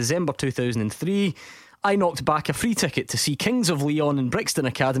back in December 2003, I knocked back a free ticket to see Kings of Leon in Brixton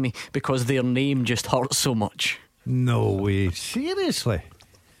Academy because their name just hurts so much. No way. Seriously?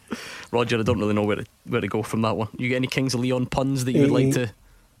 Roger, I don't really know where to go from that one. You get any Kings of Leon puns that you would like to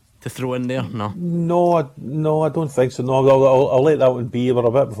throw in there? No, I don't think so. No, I'll let that one be. We're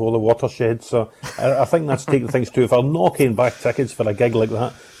a bit before the watershed, so I think that's taking things too far. Knocking back tickets for a gig like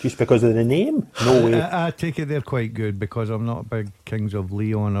that just because of the name? No way. I take it they're quite good because I'm not a big Kings of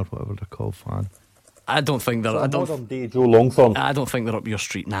Leon or whatever they're called fan. I don't think they're. Modern day Joe Longthorne. I don't think they're up your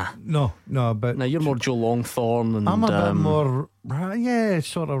street. No, but now you're more Joe Longthorne, and I'm a bit more,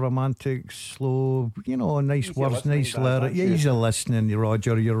 sort of romantic, slow. Nice words, nice lyrics. Yeah, easy listening,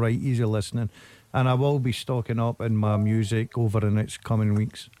 Roger. You're right, easy listening, and I will be stocking up in my music over the next coming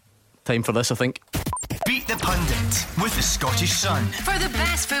weeks. Time for this, I think. Beat the Pundit with the Scottish Sun. For the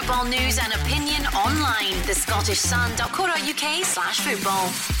best football news and opinion online, thescottishsun.co.uk/football.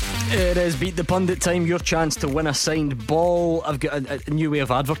 It is Beat the Pundit time. Your chance to win a signed ball. I've got a new way of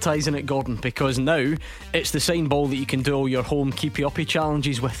advertising it, Gordon, because now it's the signed ball that you can do all your home keepy uppy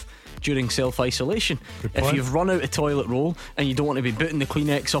challenges with during self-isolation. If you've run out of toilet roll and you don't want to be booting the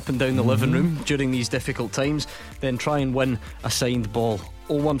Kleenex up and down the living room during these difficult times, then try and win a signed ball.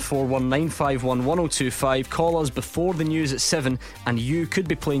 01419511025. Call us before the news at 7 and you could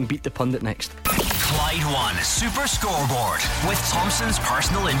be playing Beat the Pundit next. Clyde One Super Scoreboard with Thompson's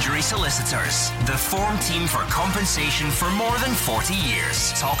personal injury solicitors. The form team for compensation for more than 40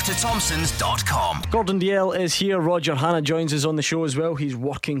 years. Talk to Thompsons.com. Gordon Dalziel is here. Roger Hannah joins us on the show as well. He's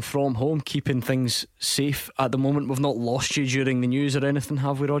working from home, keeping things safe at the moment. We've not lost you during the news or anything,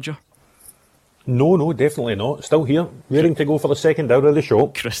 have we, Roger? No, definitely not. Still here, waiting to go for the second hour of the show.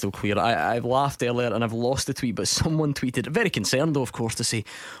 Crystal clear. I've laughed earlier and I've lost the tweet, but someone tweeted, very concerned though, of course, to say,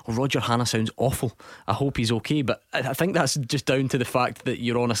 Roger Hannah sounds awful. I hope he's okay. But I think that's just down to the fact that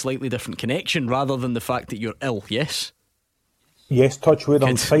you're on a slightly different connection rather than the fact that you're ill, yes? Yes, touch wood.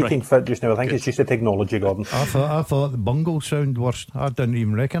 I'm fighting fit just now. I think it's just the technology, Gordon. I thought the bungle sounded worse. I didn't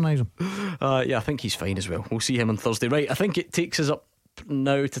even recognise him. Yeah, I think he's fine as well. We'll see him on Thursday. Right, I think it takes us up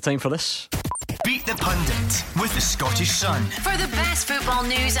now to time for this. Beat the Pundit with the Scottish Sun. For the best football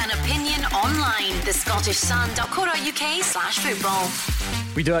news and opinion online,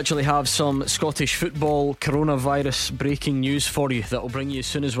 thescottishsun.co.uk/football. We do actually have some Scottish football coronavirus breaking news for you that will bring you as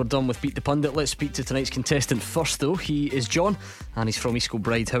soon as we're done with Beat the Pundit. Let's speak to tonight's contestant first though. He is John and he's from East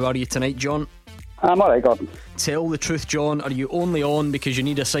Kilbride. How are you tonight, John? I'm alright, Gordon. Tell the truth, John. Are you only on because you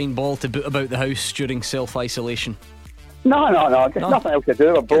need a signed ball to boot about the house during self-isolation? No. Just nothing else to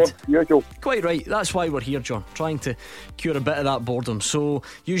do. We're bored, usual. Quite right. That's why we're here, John. Trying to cure a bit of that boredom. So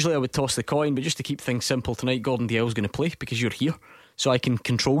usually I would toss the coin, but just to keep things simple tonight, Gordon Dalziel's going to play because you're here, so I can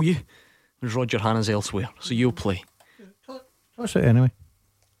control you. There's Roger Hannah's elsewhere, so you'll play. Toss it anyway.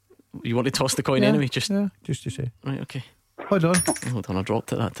 You want to toss the coin anyway? Just to say. Right, okay. Hold on. I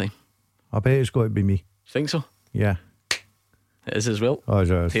dropped it that time. I bet it's got to be me. Think so? Yeah. It is as well. Oh, it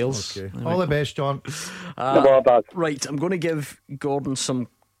is. Tails. Okay. All the best, John. Right, I'm going to give Gordon some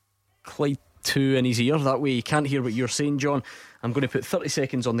Clyde 2 in his ear. That way he can't hear what you're saying, John. I'm going to put 30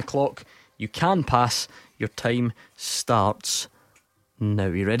 seconds on the clock. You can pass. Your time starts now.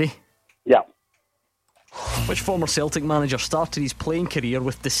 You ready? Yeah. Which former Celtic manager started his playing career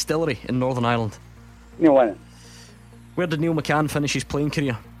with Distillery in Northern Ireland? Neil Lennon. Where did Neil McCann finish his playing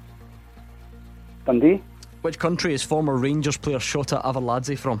career? Dundee. Which country is former Rangers player Shota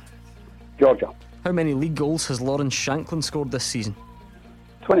Arveladze from? Georgia. How many league goals has Lawrence Shanklin scored this season?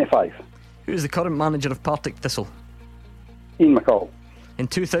 25. Who is the current manager of Partick Thistle? Ian McCall. In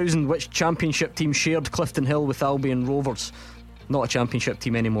 2000, which championship team shared Clifton Hill with Albion Rovers? Not a championship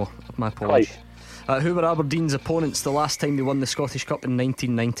team anymore. My apologies. Who were Aberdeen's opponents the last time they won the Scottish Cup in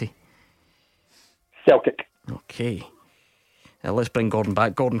 1990? Celtic. Okay. Let's bring Gordon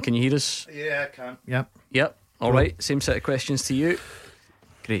back. Gordon, can you hear us? Yeah, I can. Yep. Alright, same set of questions to you.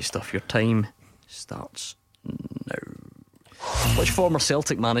 Great stuff. Your time starts now. Which former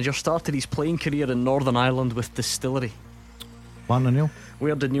Celtic manager started his playing career in Northern Ireland with Distillery? Martin O'Neill.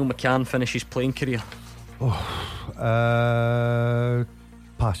 Where did Neil McCann finish his playing career?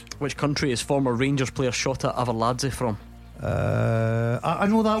 Pass. Which country is former Rangers player Shota Arveladze from? I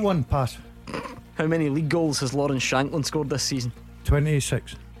know that one. Pass. How many league goals has Lawrence Shanklin scored this season?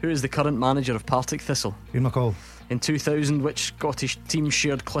 26. Who is the current manager of Partick Thistle? Ian McCall. In 2000, which Scottish team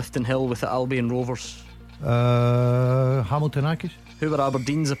shared Clifton Hill with the Albion Rovers? Hamilton Accies. Who were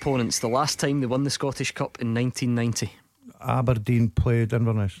Aberdeen's opponents the last time they won the Scottish Cup in 1990? Aberdeen played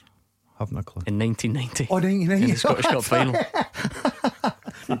Inverness? Haven't a clue. In 1990. Oh, 1990. In the Scottish Cup final.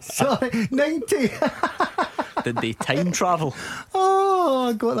 Sorry, 90. Did they time travel? Oh,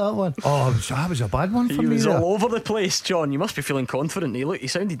 I got that one. Oh, that was a bad one for He me. was there. all over the place, John. You must be feeling confident. He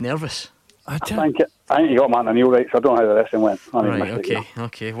sounded nervous. I think you got Martin O'Neill right, so I don't know how the rest of them went. Right,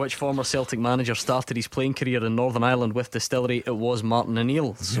 okay. Which former Celtic manager started his playing career in Northern Ireland with Distillery? It was Martin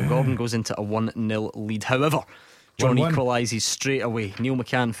O'Neill. So Gordon goes into a 1-0 lead. However, John 1-1. equalises straight away. Neil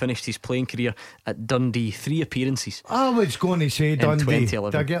McCann finished his playing career at Dundee. 3 appearances. I was going to say in Dundee.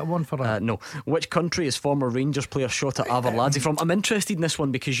 2011. Did I get one for that? No. Which country is former Rangers player Shota Arveladze from? I'm interested in this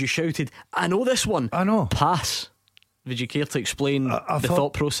one because you shouted, I know this one. I know. Pass. Would you care to explain I the thought-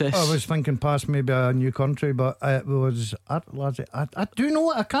 thought process? I was thinking past maybe a new country, but it was Arveladze. I do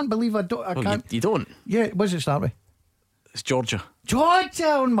know it. I can't believe I don't. I can't. You don't? Yeah, what does it start with? It's Georgia.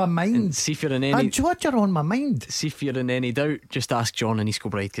 Georgia on my mind. And see if you're in any Georgia on my mind. See if you're in any doubt, just ask John in East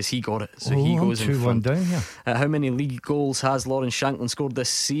Kilbride because he got it. So Oh, he I'm goes in 2-1 front. down here. How many league goals has Lawrence Shanklin scored this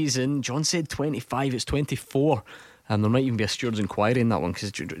season? John said 25. It's 24. There might even be a steward's inquiry in that one because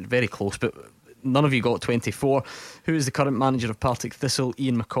it's very close, but none of you got 24. Who is the current manager of Partick Thistle?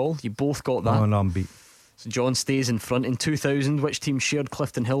 Ian McCall. You both got that. Oh, no, I'm beat. So John stays in front. In 2000, which team shared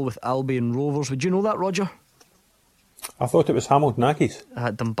Clifton Hill with Albion Rovers? Would you know that, Roger? I thought it was Hamilton Accies.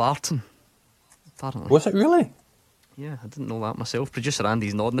 Dumbarton. Apparently. Was it really? Yeah, I didn't know that myself. Producer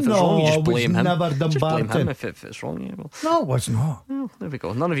Andy's nodding. If it's No, wrong, you it just was blame him. never Just blame Dumbarton. him if it's wrong. Yeah, well. No, it was not. Well, there we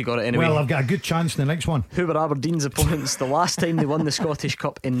go. None of you got it anyway. Well, I've got a good chance in the next one. Who were Aberdeen's opponents the last time they won the Scottish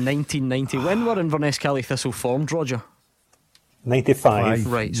Cup in 1990? When were Inverness Cally Thistle formed, Roger? 95.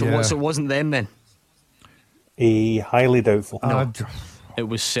 Right, so Yeah. so it wasn't them then? Highly doubtful. No, it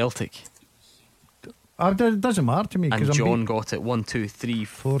was Celtic. It doesn't matter to me And because I'm John beat. got it. 1, 2, 3,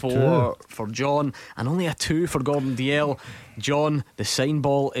 4 4-2. for John, and only a 2 for Gordon DL. John, the sign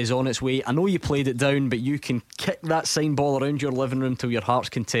ball is on its way. I know you played it down, but you can kick that sign ball around your living room till your heart's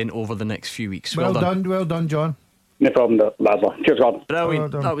content over the next few weeks. Well done, John. No problem, lads. Cheers, Gordon. Brilliant. Well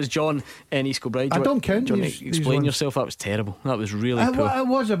done. That was John in East Kilbride. I don't count John, these explain ones. yourself. That was terrible. That was really poor. I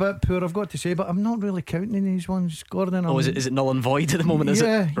was a bit poor, I've got to say, but I'm not really counting these ones, Gordon. Oh, is it null and void at the moment? Is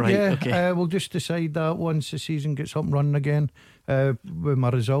yeah, it? Right. yeah. Okay. We'll just decide that once the season gets up and running again with my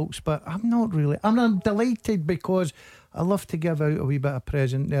results. But I'm not really. I'm delighted because I love to give out a wee bit of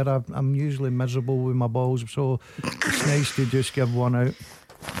present there. I'm usually miserable with my balls, so it's nice to just give one out.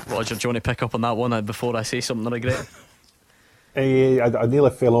 Roger, do you want to pick up on that one before I say something I regret? I nearly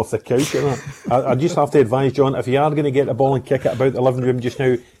fell off the couch at that. I just have to advise John, if you are going to get the ball and kick it about the living room just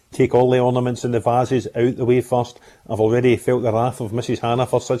now, take all the ornaments and the vases out the way first. I've already felt the wrath of Mrs. Hannah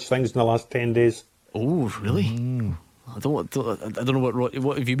for such things in the last 10 days. Oh, really? I don't know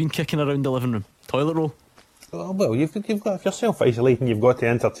what have you been kicking around the living room? Toilet roll? Oh, well, you've got, if you're self-isolating, you've got to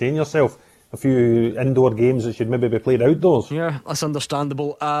entertain yourself. A few indoor games that should maybe be played outdoors. Yeah, that's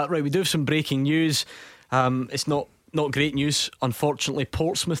understandable. Right, we do have some breaking news. It's not great news. Unfortunately,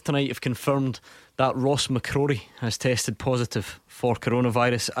 Portsmouth tonight have confirmed that Ross McCrory has tested positive for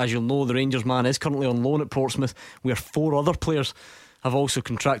coronavirus. As you'll know, the Rangers man is currently on loan at Portsmouth, where 4 other players have also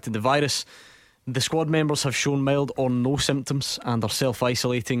contracted the virus. The squad members have shown mild or no symptoms and are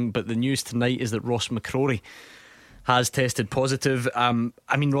self-isolating, but the news tonight is that Ross McCrory has tested positive.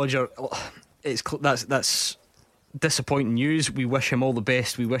 I mean, Roger, that's disappointing news. We wish him all the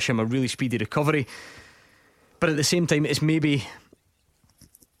best. We wish him a really speedy recovery. But at the same time, it's maybe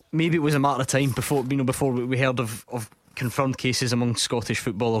it was a matter of time before we heard of confirmed cases among Scottish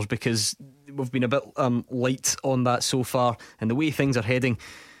footballers, because we've been a bit light on that so far, and the way things are heading,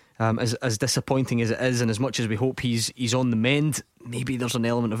 as disappointing as it is, and as much as we hope he's on the mend, maybe there's an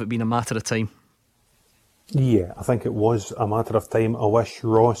element of it being a matter of time. Yeah, I think it was a matter of time. I wish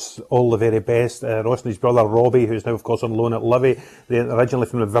Ross all the very best. Ross and his brother Robbie, who's now of course on loan at Livy, they're originally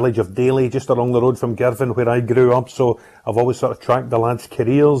from the village of Daly, just along the road from Girvan, where I grew up, so I've always sort of tracked the lad's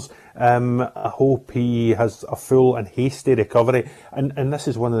careers. I hope he has a full and hasty recovery, and this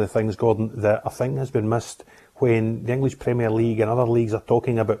is one of the things, Gordon, that I think has been missed when the English Premier League and other leagues are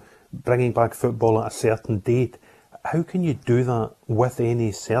talking about bringing back football at a certain date. How can you do that with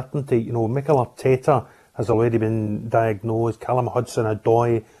any certainty? You know, Mikel Arteta has already been diagnosed, Callum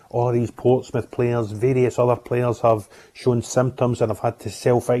Hudson-Odoi, all of these Portsmouth players, various other players have shown symptoms and have had to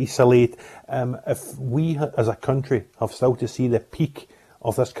self-isolate. If we as a country have still to see the peak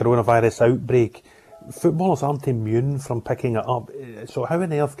of this coronavirus outbreak, footballers aren't immune from picking it up. So how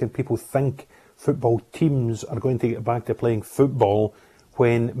on earth can people think football teams are going to get back to playing football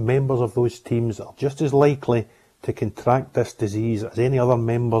when members of those teams are just as likely to contract this disease as any other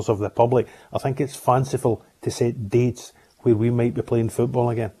members of the public? I think it's fanciful to set dates where we might be playing football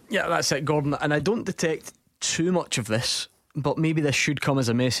again. Yeah, that's it, Gordon. And I don't detect too much of this, but maybe this should come as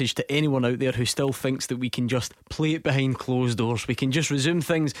a message to anyone out there who still thinks that we can just play it behind closed doors. We can just resume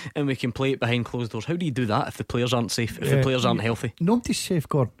things and we can play it behind closed doors. How do you do that if the players aren't safe, if the players aren't healthy? Nobody's safe,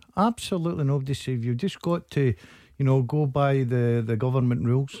 Gordon. Absolutely nobody's safe. You've just got to, go by the government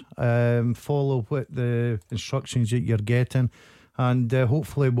rules, follow what the instructions that you're getting, and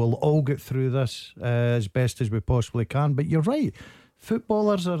hopefully we'll all get through this as best as we possibly can. But you're right,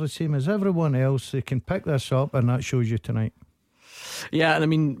 footballers are the same as everyone else. They can pick this up, and that shows you tonight. Yeah, and I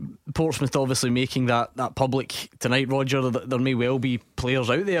mean, Portsmouth obviously making that public tonight, Roger. There may well be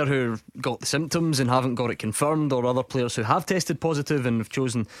players out there who got the symptoms and haven't got it confirmed, or other players who have tested positive and have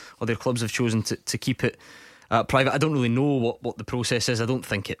chosen, or their clubs have chosen to keep it private. I don't really know what the process is. I don't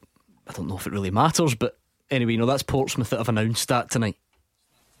know if it really matters, but anyway, that's Portsmouth that have announced that tonight.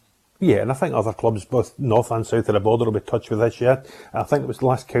 Yeah, and I think other clubs, both north and south of the border, will be in touch with this yet. I think it was the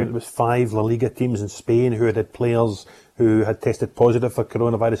last count, it was 5 La Liga teams in Spain who had players who had tested positive for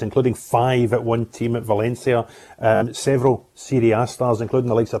coronavirus, including 5 at one team at Valencia. Several Serie A stars, including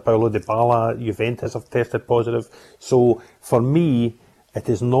the likes of Paulo Dybala, Juventus, have tested positive. So for me, it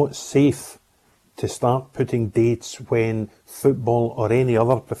is not safe to start putting dates when football or any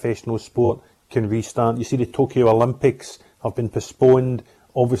other professional sport can restart. You see, the Tokyo Olympics have been postponed.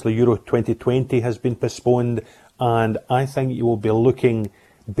 Obviously, Euro 2020 has been postponed, and I think you will be looking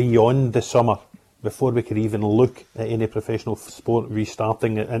beyond the summer before we could even look at any professional sport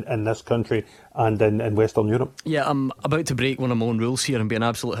restarting in this country and in Western Europe. Yeah, I'm about to break one of my own rules here and be an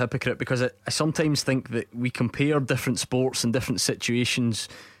absolute hypocrite, because I sometimes think that we compare different sports and different situations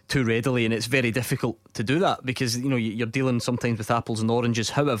too readily, and it's very difficult to do that because you're dealing sometimes with apples and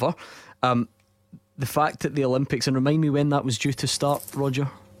oranges. However, the fact that the Olympics, and remind me when that was due to start, Roger?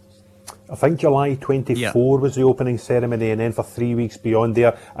 I think July 24 was the opening ceremony, and then for 3 weeks beyond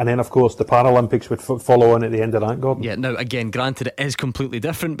there, and then of course the Paralympics would follow on at the end of that, Gordon. Yeah, now again, granted it is completely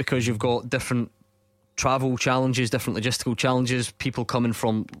different because you've got different travel challenges, different logistical challenges, people coming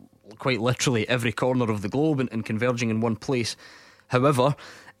from quite literally every corner of the globe and converging in one place. However,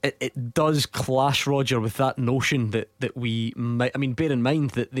 it does clash, Roger, with that notion that we might. I mean, bear in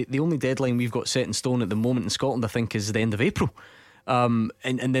mind that the only deadline we've got set in stone at the moment in Scotland, I think, is the end of April. And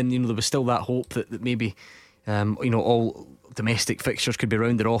then there was still that hope that maybe all domestic fixtures could be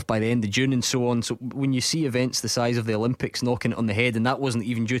rounded off by the end of June and so on. So when you see events the size of the Olympics knocking it on the head, and that wasn't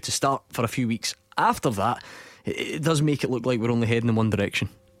even due to start for a few weeks after that, it does make it look like we're only heading in one direction.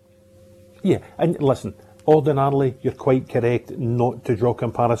 Yeah, and listen, ordinarily, you're quite correct not to draw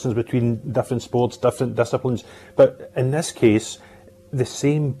comparisons between different sports, different disciplines. But in this case, the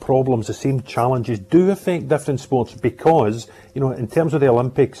same problems, the same challenges do affect different sports because, in terms of the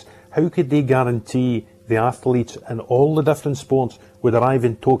Olympics, how could they guarantee the athletes in all the different sports would arrive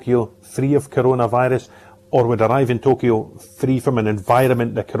in Tokyo free of coronavirus, or would arrive in Tokyo free from an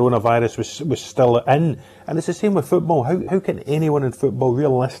environment the coronavirus was still in? And it's the same with football. How can anyone in football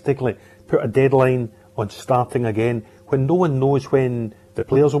realistically put a deadline on starting again when no one knows when the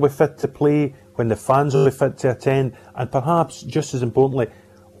players will be fit to play, when the fans will be fit to attend, and perhaps just as importantly,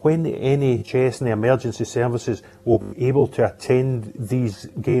 when the NHS and the emergency services will be able to attend these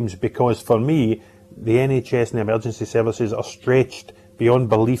games? Because for me, the NHS and the emergency services are stretched beyond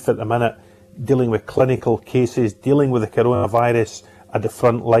belief at the minute, dealing with clinical cases, dealing with the coronavirus at the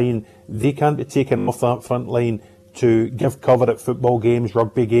front line. They can't be taken off that front line to give cover at football games,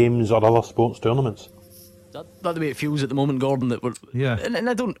 rugby games, or other sports tournaments. That's the way it feels at the moment, Gordon, that we're, yeah. And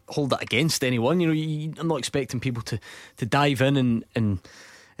I don't hold that against anyone. I'm not expecting people to dive in and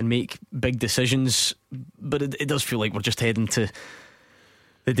make big decisions, but it does feel like we're just heading to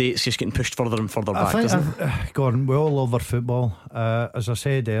the dates just getting pushed further and further back, doesn't it? Gordon, we're all over football. As I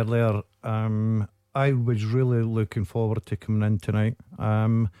said earlier, I was really looking forward to coming in tonight.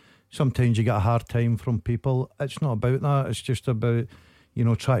 Sometimes you get a hard time from people. It's not about that. It's just about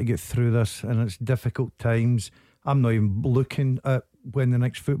try to get through this, and it's difficult times. I'm not even looking at when the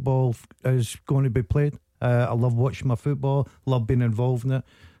next football is going to be played. I love watching my football, love being involved in it.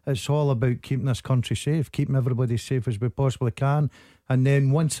 It's all about keeping this country safe, keeping everybody as safe as we possibly can. And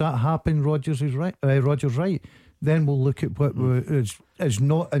then once that happens, Roger's right. Then we'll look at what is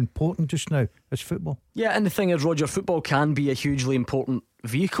not important just now. It's football. Yeah, and the thing is, Roger, football can be a hugely important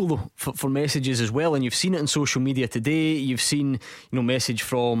vehicle though for messages as well, and you've seen it in social media today. You've seen message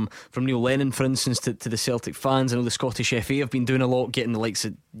from Neil Lennon, for instance, to the Celtic fans. I know the Scottish FA have been doing a lot, getting the likes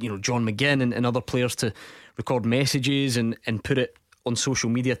of John McGinn and other players to record messages and put it on social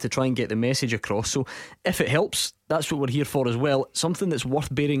media to try and get the message across. So if it helps, that's what we're here for as well. Something that's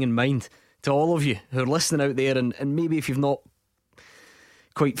worth bearing in mind to all of you who are listening out there, and maybe if you've not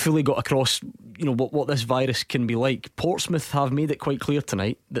quite fully got across, what this virus can be like. Portsmouth have made it quite clear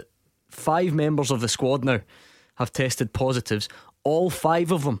tonight that 5 members of the squad now have tested positives. All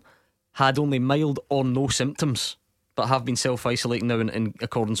 5 of them had only mild or no symptoms, but have been self-isolating now in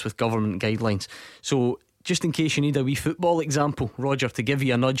accordance with government guidelines. So just in case you need a wee football example, Roger, to give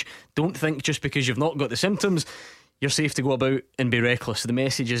you a nudge, don't think just because you've not got the symptoms you're safe to go about and be reckless. The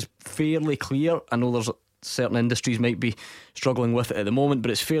message is fairly clear. I know there's certain industries might be struggling with it at the moment, but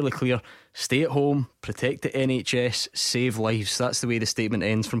it's fairly clear. Stay at home, protect the NHS, save lives. That's the way the statement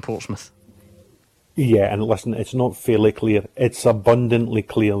ends from Portsmouth. Yeah, and listen, it's not fairly clear, it's abundantly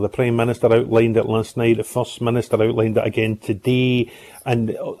clear. The Prime Minister outlined it last night, the First Minister outlined it again today,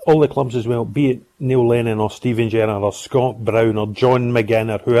 and all the clubs as well, be it Neil Lennon or Stephen Gerrard or Scott Brown or John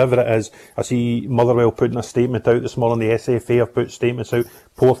McGinn or whoever it is. I see Motherwell putting a statement out this morning, the SFA have put statements out,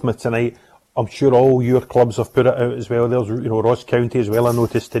 Portsmouth tonight. I'm sure all your clubs have put it out as well. There's, Ross County as well, I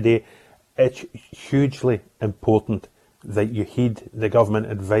noticed today. It's hugely important that you heed the government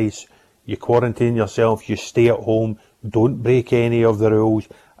advice. You quarantine yourself, you stay at home, don't break any of the rules.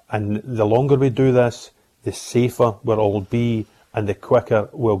 And the longer we do this, the safer we'll all be, and the quicker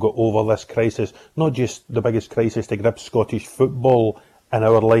we'll go over this crisis. Not just the biggest crisis to grip Scottish football in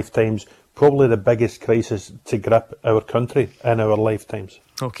our lifetimes, probably the biggest crisis to grip our country in our lifetimes.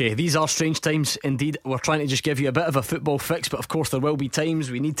 Okay, these are strange times indeed. We're trying to just give you a bit of a football fix, but of course there will be times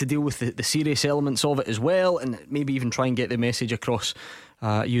we need to deal with the serious elements of it as well, and maybe even try and get the message across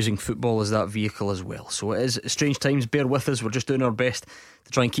using football as that vehicle as well. So it is strange times, bear with us. We're just doing our best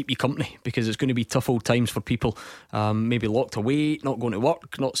to try and keep you company, because it's going to be tough old times for people, maybe locked away, not going to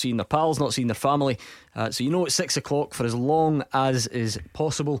work, not seeing their pals, not seeing their family. So it's 6 o'clock for as long as is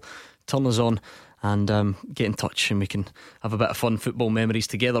possible. Turn us on and get in touch, and we can have a bit of fun football memories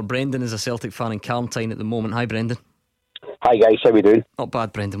together. Brendan is a Celtic fan in Carntyne at the moment. Hi, Brendan. Hi guys, how we doing? Not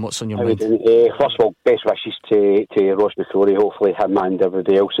bad, Brendan. What's on your how mind? First of all, best wishes to Ross McCrory. Hopefully him and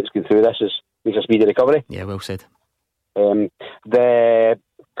everybody else that's going through this makes a speedy recovery. Yeah, well said. The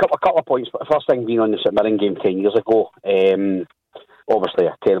couple of points. First thing, being on the St Mirren game 10 years ago, obviously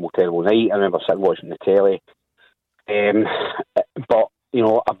a terrible night. I remember sitting watching the telly, but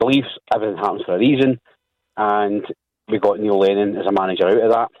I believe everything happens for a reason, and we got Neil Lennon as a manager out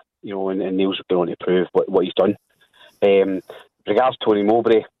of that, and Neil's going on to prove what he's done. Regards to Tony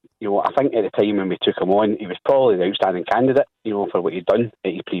Mowbray, I think at the time when we took him on, he was probably the outstanding candidate, for what he'd done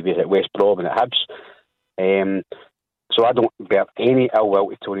at his previous at West Brom and at Hibs. So I don't bear any ill will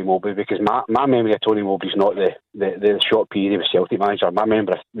to Tony Mowbray, because my memory of Tony Mowbray is not the short period he was Celtic manager. My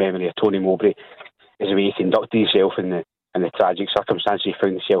memory of Tony Mowbray is the way he conducted himself in the tragic circumstances he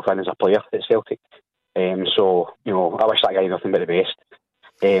found himself in as a player at Celtic. So I wish that guy nothing but the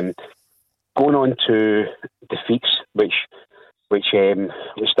best. Going on to defeats, which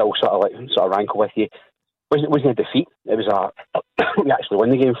still sort of rankle with you. Wasn't a defeat. It was we actually won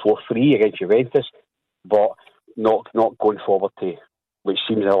the game 4-3 against Juventus, but not going forward to which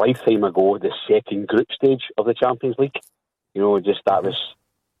seems a lifetime ago, the second group stage of the Champions League. That was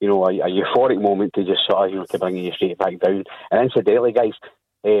a euphoric moment to just sort of to bring you straight back down. And incidentally, guys,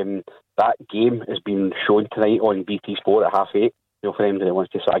 that game has been shown tonight on BT Sport at 8:30. For anybody that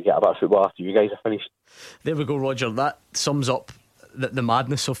wants to sort of get a bit of football after you guys are finished. There we go, Roger. That sums up the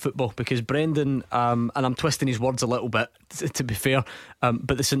madness of football, because Brendan, and I'm twisting his words a little bit to be fair,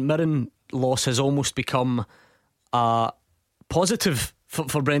 but the St Mirren loss has almost become a positive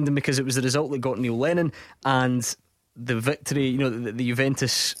for Brendan, because it was the result that got Neil Lennon, and the victory, the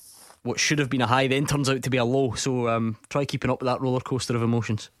Juventus, what should have been a high then turns out to be a low. So try keeping up with that roller coaster of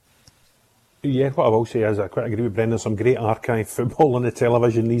emotions. Yeah, what I will say is I quite agree with Brendan. Some great archive football on the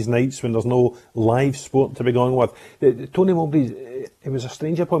television these nights when there's no live sport to be going with. Tony Mowbray, it was a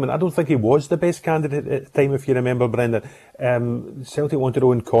strange appointment. I don't think he was the best candidate at the time, if you remember, Brendan. Celtic wanted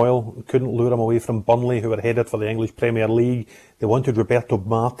Owen Coyle, couldn't lure him away from Burnley, who were headed for the English Premier League. They wanted Roberto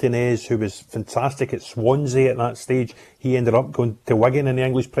Martinez, who was fantastic at Swansea at that stage. He ended up going to Wigan in the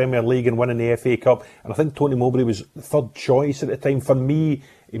English Premier League and winning the FA Cup. And I think Tony Mowbray was third choice at the time. For me,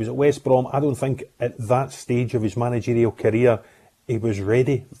 he was at West Brom. I don't think at that stage of his managerial career he was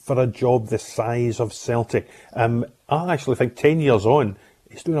ready for a job the size of Celtic. I actually think 10 years on,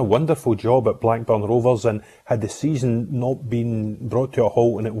 he's doing a wonderful job at Blackburn Rovers, and had the season not been brought to a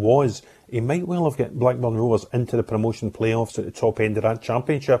halt, and it was, he might well have got Blackburn Rovers into the promotion playoffs at the top end of that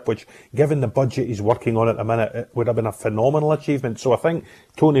championship, which, given the budget he's working on at the minute, it would have been a phenomenal achievement. So I think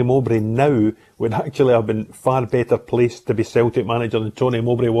Tony Mowbray now would actually have been far better placed to be Celtic manager than Tony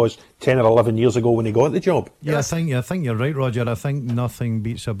Mowbray was 10 or 11 years ago when he got the job. Yeah, I think you're right, Roger. I think nothing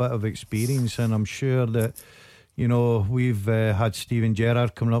beats a bit of experience, and I'm sure that, you know, we've had Steven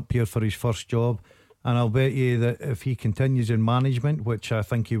Gerrard coming up here for his first job, and I'll bet you that if he continues in management, which I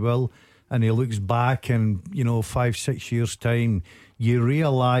think he will, and he looks back in, you know, 5-6 years time, you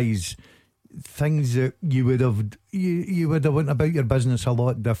realise things that you would have went about your business a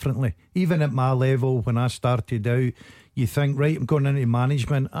lot differently. Even at my level, when I started out, you think, right, I'm going into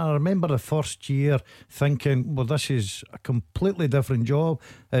management. I remember the first year thinking, well, this is a completely different job.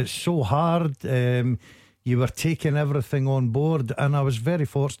 It's so hard. You were taking everything on board, and I was very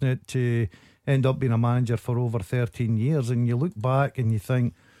fortunate to end up being a manager for over 13 years. And you look back and you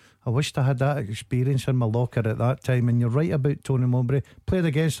think, I wished I had that experience in my locker at that time. And you're right about Tony Mowbray. Played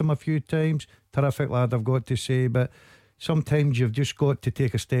against him a few times. Terrific lad, I've got to say. But sometimes you've just got to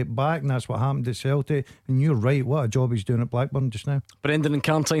take a step back, and that's what happened at Celtic. And you're right, what a job he's doing at Blackburn just now. Brendan and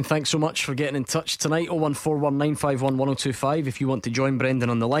Carntine, thanks so much for getting in touch tonight. 01419511025 if you want to join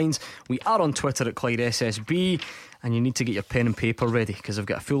Brendan on the lines. We are on Twitter at Clyde SSB, and you need to get your pen and paper ready, because I've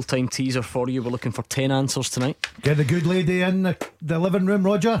got a full-time teaser for you. We're looking for 10 answers tonight. Get the good lady in the living room,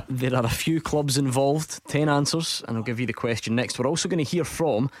 Roger. There are a few clubs involved. 10 answers, and I'll give you the question next. We're also going to hear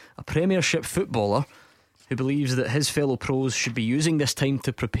from a Premiership footballer who believes that his fellow pros should be using this time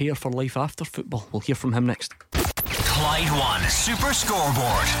to prepare for life after football. We'll hear from him next. Clyde One Super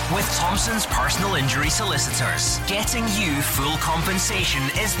Scoreboard with Thompson's personal injury solicitors. Getting you full compensation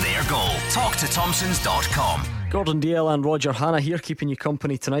is their goal. Talk to Thompsons.com. Gordon DL and Roger Hanna here, keeping you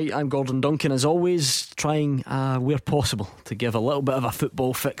company tonight. I'm Gordon Duncan, as always, trying where possible to give a little bit of a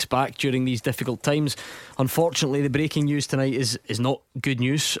football fix back during these difficult times. Unfortunately, the breaking news tonight is not good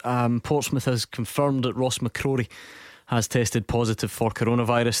news. Portsmouth has confirmed that Ross McCrory has tested positive for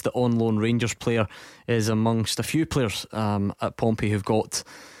coronavirus. The on loan Rangers player is amongst a few players at Pompey who've got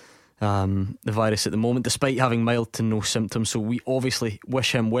the virus at the moment, despite having mild to no symptoms. So we obviously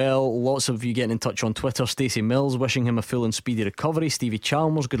wish him well. Lots of you getting in touch on Twitter. Stacey Mills wishing him a full and speedy recovery. Stevie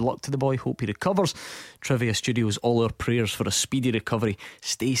Chalmers, good luck to the boy, hope he recovers. Trivia Studios, all our prayers for a speedy recovery.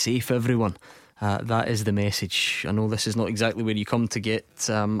 Stay safe, everyone. That is the message. I know this is not exactly where you come to get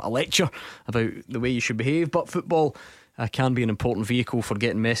a lecture about the way you should behave, but football can be an important vehicle for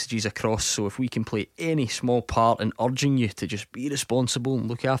getting messages across. So if we can play any small part in urging you to just be responsible and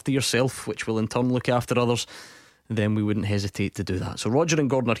look after yourself, which will in turn look after others, then we wouldn't hesitate to do that. So Roger and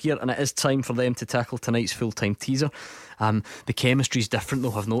Gordon are here, and it is time for them to tackle tonight's full-time teaser. The chemistry's different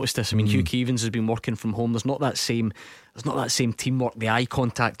though, I've noticed this. I mean, Hugh Keevins has been working from home. There's not that same teamwork, the eye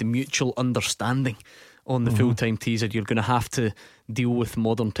contact, the mutual understanding on the full-time teaser. You're going to have to deal with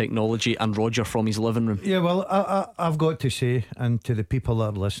modern technology and Roger from his living room. Yeah, well, I've got to say, and to the people that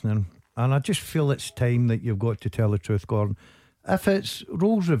are listening, and I just feel it's time that you've got to tell the truth, Gordon. If it's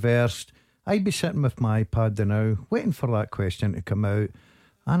roles reversed, I'd be sitting with my iPad now waiting for that question to come out,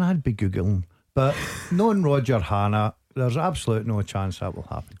 and I'd be Googling. But knowing Roger Hanna, there's absolutely no chance that will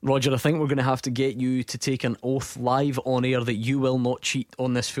happen. Roger, I think we're going to have to get you to take an oath live on air that you will not cheat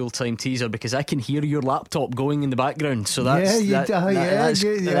on this full-time teaser, because I can hear your laptop going in the background. So that's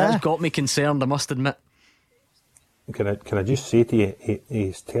got me concerned, I must admit. Can I just say to you,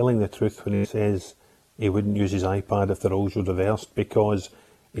 he's telling the truth when he says he wouldn't use his iPad if the roles were reversed, because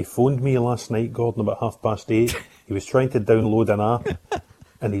he phoned me last night, Gordon, about 8:30. He was trying to download an app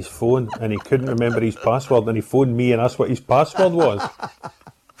in his phone, and he couldn't remember his password, and he phoned me and asked what his password was.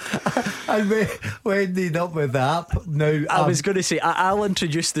 I ended up with the app. Now I was going to say I'll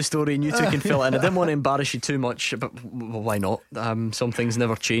introduce the story and you two can fill it in. I didn't want to embarrass you too much, but well, why not? Some things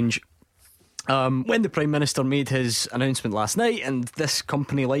never change. When the Prime Minister made his announcement last night, and this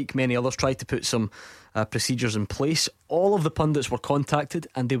company, like many others, tried to put some procedures in place, all of the pundits were contacted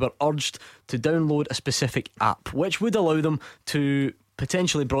and they were urged to download a specific app which would allow them to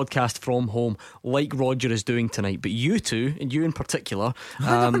potentially broadcast from home, like Roger is doing tonight. But you two, and you in particular,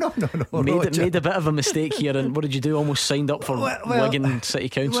 made a bit of a mistake here. And what did you do? Almost signed up for Wigan City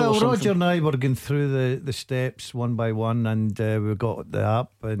Council or something? Roger and I were going through the steps one by one, and we got the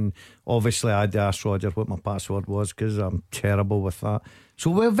app, and obviously I'd asked Roger what my password was, because I'm terrible with that.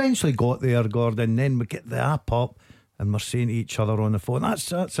 So we eventually got there, Gordon. Then we get the app up and we're saying to each other on the phone,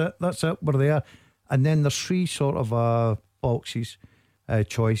 that's it, we're there. And then there's three sort of boxes,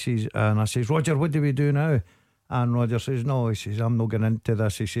 choices, and I says, Roger, what do we do now? And Roger says, no, he says, I'm not going into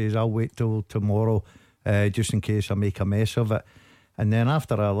this. He says, I'll wait till tomorrow, just in case I make a mess of it. And then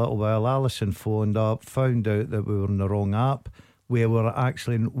after a little while, Alison phoned up, found out that we were in the wrong app. We were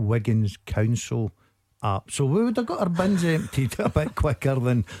actually in Wiggins Council app. So we would have got our bins emptied a bit quicker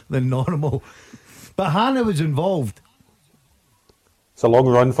than normal. But Hannah was involved. It's a long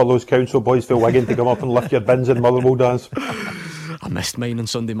run for those council boys for Wigan to come up and lift your bins in Motherwell Dance. I missed mine on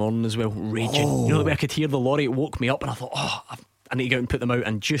Sunday morning as well, raging. You know the way I could hear the lorry, it woke me up, and I thought, I need to go out and put them out.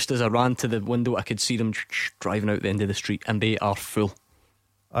 And just as I ran to the window, I could see them driving out the end of the street, and they are full.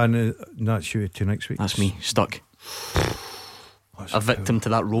 And that's you to next week. That's me, stuck. A victim to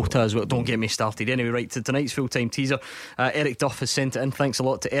that rota as well. Don't get me started. Anyway, right to tonight's full-time teaser. Eric Duff has sent it in. Thanks a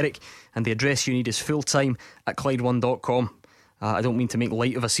lot to Eric. And the address you need is fulltime@Clyde1.com. I don't mean to make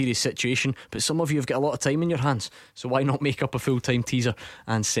light of a serious situation, but some of you have got a lot of time in your hands, so why not make up a full-time teaser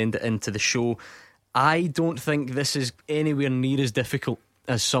and send it into the show? I don't think this is anywhere near as difficult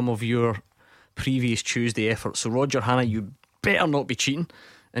as some of your previous Tuesday efforts. So Roger, Hannah, you better not be cheating.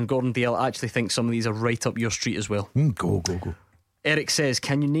 And Gordon Dale, I actually think some of these are right up your street as well. Go. Eric says,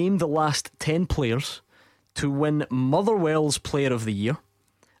 can you name the last 10 players to win Motherwell's Player of the Year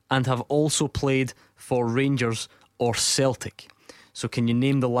and have also played for Rangers or Celtic? So can you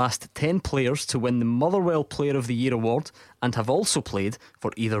name the last 10 players to win the Motherwell Player of the Year award and have also played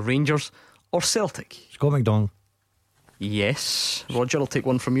for either Rangers or Celtic? Scott McDonald. Yes. Roger, I'll take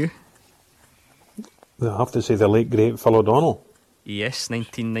one from you. I have to say the late great Phil O'Donnell. Yes,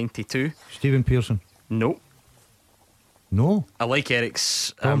 1992. Stephen Pearson. No. I like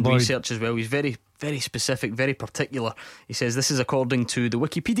Eric's research as well. He's very, very specific, very particular. He says this is according to the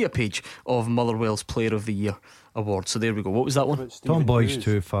Wikipedia page of Motherwell's Player of the Year award. So there we go. What was that one? Tom Boyd's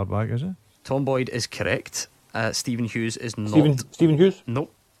too far back, is it? Tom Boyd is correct. Stephen Hughes is not. Stephen Hughes?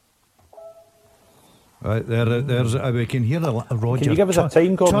 Nope. Right, there's we can hear Roger. Can you give us a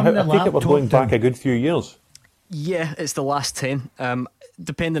time, Gordon? I think we're going back a good few years. Yeah, it's the last 10.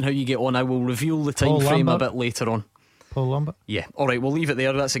 Depending how you get on, I will reveal the time frame a bit later on. Paul Lambert? Yeah, alright, we'll leave it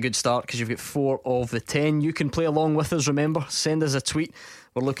there. That's a good start because you've got 4 of the 10. You can play along with us, remember. Send us a tweet.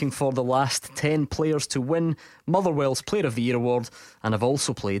 We're looking for the last 10 players to win Motherwell's Player of the Year award and have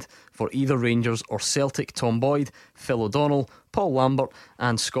also played for either Rangers or Celtic. Tom Boyd, Phil O'Donnell, Paul Lambert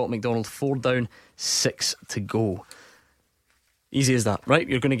and Scott McDonald. 4 down, 6 to go. Easy as that, right?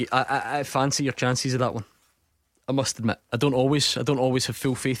 You're going to get. I fancy your chances of that one. I must admit, I don't always have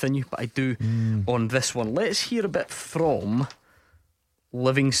full faith in you, but I do on this one. Let's hear a bit from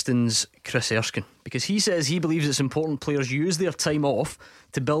Livingston's Chris Erskine, because he says he believes it's important players use their time off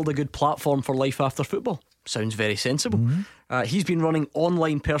to build a good platform for life after football. Sounds very sensible. He's been running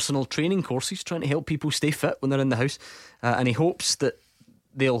online personal training courses trying to help people stay fit when they're in the house, and he hopes that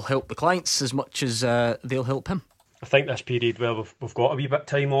they'll help the clients as much as they'll help him. I think this period where we've got a wee bit of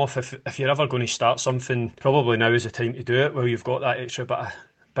time off, if you're ever going to start something, probably now is the time to do it, where you've got that extra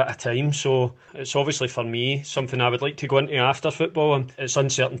bit of time. So it's obviously for me something I would like to go into after football, and it's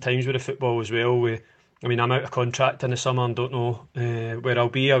uncertain times with the football as well. I'm out of contract in the summer and don't know where I'll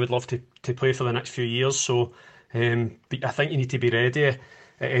be. I would love to play for the next few years, so but I think you need to be ready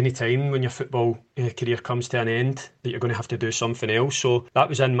at any time when your football career comes to an end that you're going to have to do something else. So that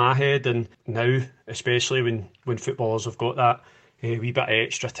was in my head, and now especially when footballers have got that wee bit of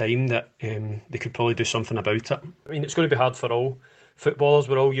extra time, that they could probably do something about it. It's going to be hard for all footballers.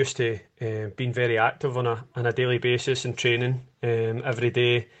 We're all used to being very active on a daily basis and training every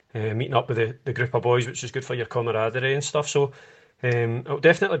day, meeting up with the group of boys, which is good for your camaraderie and stuff. So it'll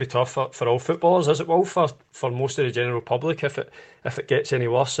definitely be tough for all footballers, as it will for most of the general public if it gets any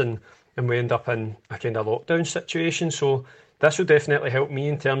worse and we end up in a kind of lockdown situation. So this will definitely help me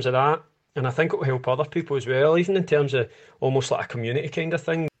in terms of that, and I think it will help other people as well, even in terms of almost like a community kind of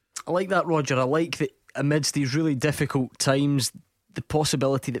thing. I like that, Roger. I like that amidst these really difficult times, the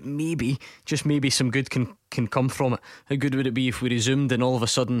possibility that maybe, just maybe, some good can come from it. How good would it be if we resumed and all of a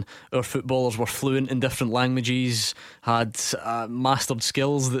sudden our footballers were fluent in different languages, had mastered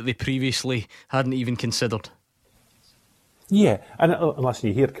skills that they previously hadn't even considered? Yeah, and listen,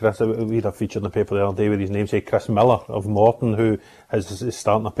 you hear Chris, we had a feature in the paper the other day with his namesake Chris Miller of Morton, who is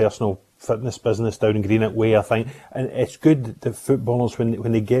starting a personal fitness business down in Greenock Way, I think. And it's good that footballers,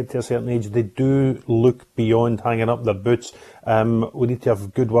 when they get to a certain age, they do look beyond hanging up their boots. We need to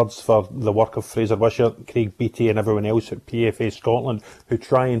have good words for the work of Fraser Wishart, Craig Beattie and everyone else at PFA Scotland, who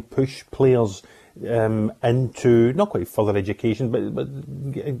try and push players into not quite further education, but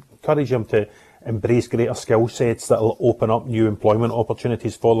encourage them to embrace greater skill sets that will open up new employment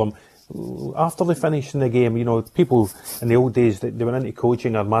opportunities for them after they finish in the game. People in the old days, they went into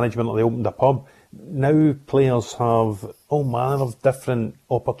coaching or management, or they opened a pub. now players have all manner of different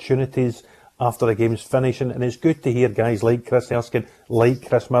opportunities after the game's finishing, and it's good to hear guys like Chris Erskine, like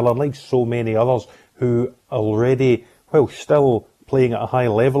Chris Miller, like so many others who are already, well, still playing at a high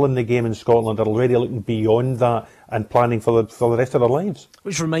level in the game in Scotland, are already looking beyond that and planning for the rest of their lives.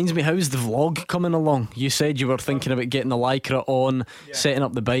 Which reminds me, how's the vlog coming along? You said you were thinking about getting the Lycra on, setting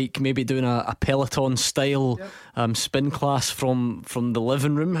up the bike, maybe doing a Peloton style spin class from the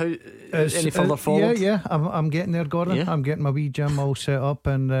living room. How any further forward? Yeah, I'm getting there, Gordon. Yeah. I'm getting my wee gym all set up,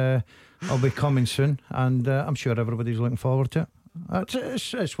 and I'll be coming soon, and I'm sure everybody's looking forward to it.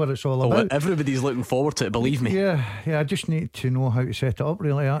 It's what it's all about. Everybody's looking forward to it, believe me. Yeah, I just need to know how to set it up,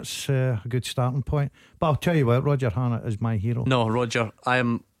 really. That's a good starting point. But I'll tell you what, Roger Hannah is my hero. No, Roger, I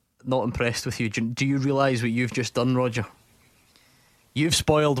am not impressed with you. Do you realise what you've just done, Roger? You've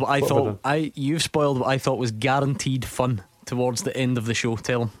spoiled what I thought was guaranteed fun towards the end of the show.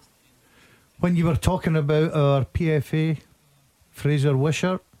 Tell him. When you were talking about our PFA, Fraser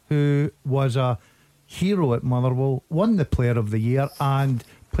Wishart, who was a hero at Motherwell, won the Player of the Year and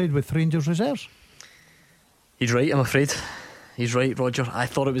played with Rangers reserves. He's right, I'm afraid. He's right, Roger. I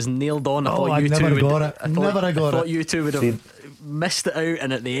thought it was nailed on. I thought you two would have missed it out,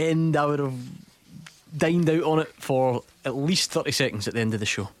 and at the end I would have dined out on it for at least 30 seconds at the end of the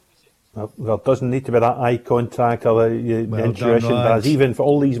show. Well, there doesn't need to be that eye contact or the intuition, but even for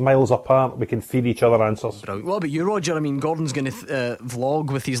all these miles apart, we can feed each other answers. Brilliant. What about you, Roger? I mean, Gordon's going to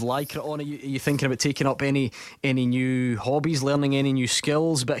vlog with his Lycra on. Are you thinking about taking up any new hobbies, learning any new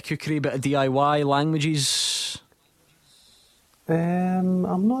skills, bit of cookery, bit of DIY, languages?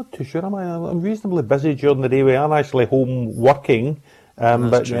 I'm not too sure. I'm reasonably busy during the day. We are actually home working.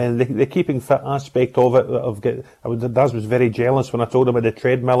 But the keeping fit aspect of it, Daz was very jealous when I told him about the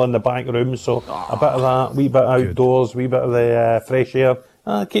treadmill in the back room. So a bit of that, wee bit outdoors, wee bit of the fresh air.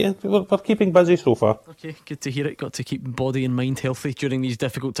 We're keeping busy so far. Okay, good to hear it. Got to keep body and mind healthy during these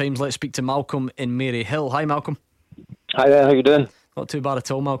difficult times. Let's speak to Malcolm in Maryhill. Hi, Malcolm. Hi there, how you doing? Not too bad at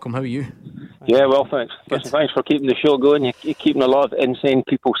all, Malcolm. How are you? Yeah, well, thanks. Listen, thanks for keeping the show going. You're keeping a lot of insane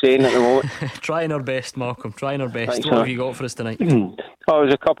people saying at the moment. Trying our best, Malcolm. Trying our best. Thanks, what have you got for us tonight? I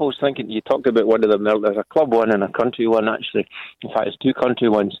was I was thinking, you talked about one of them. There's a club one and a country one, actually. In fact, it's two country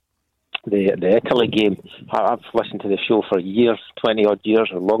ones. The Italy game. I've listened to the show for years, 20 odd years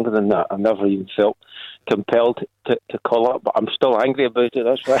or longer than that. I've never even felt compelled to call up, but I'm still angry about it.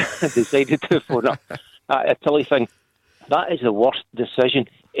 That's why I decided to phone up. That Italy thing. That is the worst decision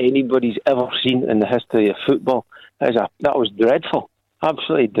anybody's ever seen in the history of football. That was dreadful,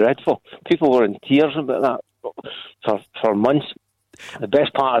 absolutely dreadful. People were in tears about that for months. The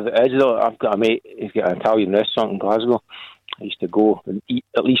best part of it is, though, I've got a mate, he's got an Italian restaurant in Glasgow. I used to go and eat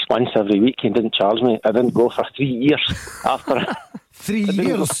at least once every week. He didn't charge me. I didn't go for 3 years after. 3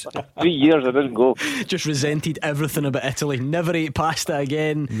 years? 3 years I didn't go. Just resented everything about Italy. Never ate pasta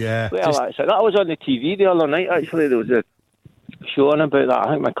again. Yeah. Well, that was on the TV the other night, actually. There was a show on about that.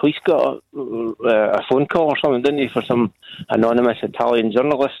 I think McLeish got a phone call or something, didn't he, for some anonymous Italian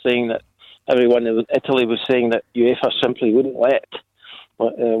journalist saying that everyone in Italy was saying that UEFA simply wouldn't let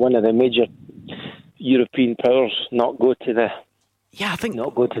one of the major European powers not go to the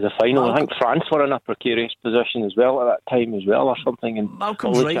final. I think France were in a precarious position as well at that time as well, or something. And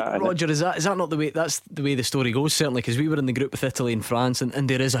Malcolm's right, Roger. Is that not the way? That's the way the story goes, certainly, because we were in the group with Italy and France, and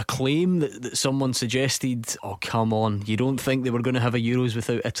there is a claim that someone suggested, oh come on, you don't think they were going to have a Euros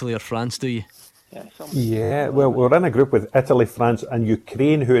without Italy or France, do you? Yeah, well, we're in a group with Italy, France and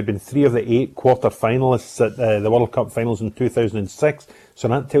Ukraine, who had been 3 of the 8 quarter-finalists at the World Cup finals in 2006. So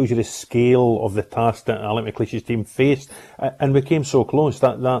that tells you the scale of the task that Alex McLeish's team faced. And we came so close.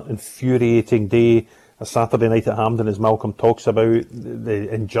 That infuriating day, a Saturday night at Hampden, as Malcolm talks about,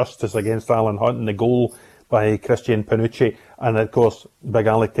 the injustice against Alan Hunt and the goal by Christian Panucci. And of course, Big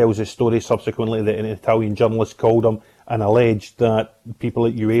Alec tells his story subsequently that an Italian journalist called him and alleged that people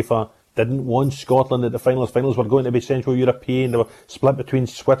at UEFA didn't want Scotland at the finals. Finals were going to be Central European. They were split between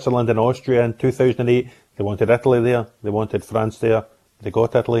Switzerland and Austria in 2008. They wanted Italy there. They wanted France there. They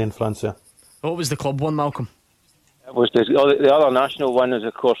got Italy and France there. What was the club one, Malcolm? It was the other national one is,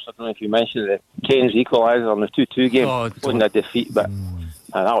 of course, I don't know if you mentioned it, Kane's equaliser on the 2-2 game. Wasn't a defeat, but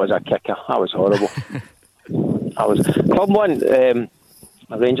that was a kicker. That was horrible. That was club one.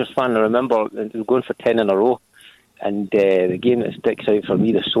 A Rangers fan, I remember, going for 10 in a row. And the game that sticks out for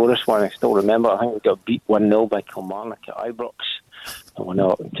me, the sorest one, I still remember, I think we got beat 1-0 by Kilmarnock at Ibrox. And we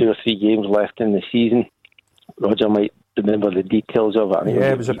had 2 or 3 games left in the season. Roger might remember the details of it.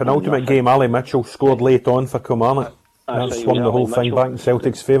 It was a penultimate game. Ali Mitchell scored late on for Kilmarnock. That swung the whole thing back in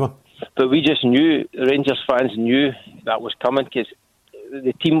Celtic's favour. But we just knew, Rangers fans knew that was coming, because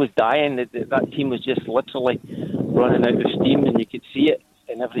the team was dying. That team was just literally running out of steam, and you could see it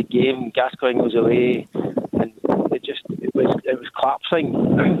in every game. Gascoigne was away, and it was collapsing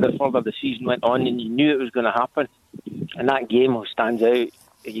the further the season went on, and you knew it was going to happen. And that game stands out.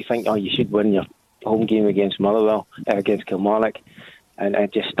 You think, oh, you should win your home game against Motherwell, against Kilmarnock, and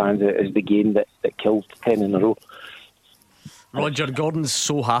it just stands out as the game that killed 10 in a row. Roger, Gordon's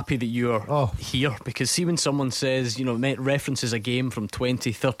so happy that you're here, because see, when someone says, references a game from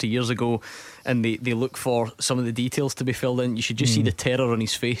 20, 30 years ago, and they look for some of the details to be filled in, you should just see the terror on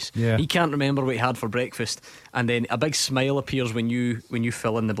his face. Yeah. He can't remember what he had for breakfast, and then a big smile appears when you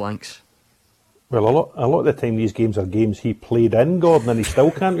fill in the blanks. Well, a lot of the time these games are games he played in, Gordon, and he still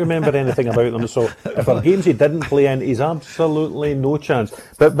can't remember anything about them. So if they're games he didn't play in, he's absolutely no chance.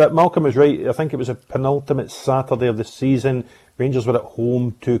 But Malcolm is right. I think it was a penultimate Saturday of the season. Rangers were at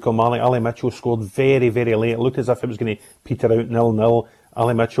home to Kilmarnock. Ali Mitchell scored very, very late. It looked as if it was going to peter out 0-0.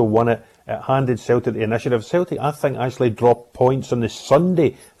 Ali Mitchell won it. It handed Celtic the initiative. Celtic, I think, actually dropped points on the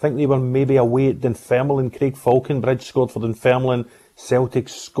Sunday. I think they were maybe away at Dunfermline. Craig Falconbridge scored for Dunfermline. Celtic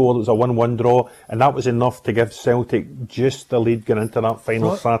scored. It was a 1-1 draw, and that was enough to give Celtic just the lead going into that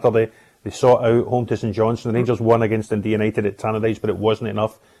final Saturday. They sought out home to St Johnstone. The Rangers won against Dundee United at Tannadice, but it wasn't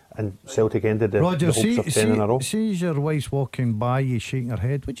enough, and Celtic ended the Roger, hopes of 10 in a row. See your wife's walking by you shaking her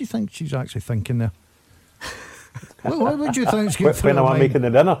head. What do you think she's actually thinking there? what would you think's going through when am I making the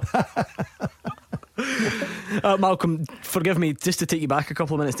dinner? Malcolm, forgive me, just to take you back a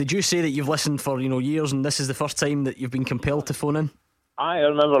couple of minutes, did you say that you've listened for years and this is the first time that you've been compelled to phone in? I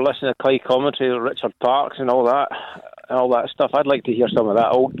remember listening to Clyde commentary, Richard Parks and all that stuff. I'd like to hear some of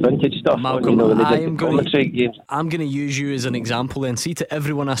that old vintage stuff. Malcolm, I'm going to use you as an example and see to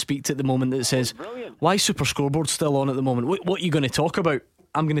everyone I speak to at the moment that says, why Super Scoreboard still on at the moment? What are you going to talk about?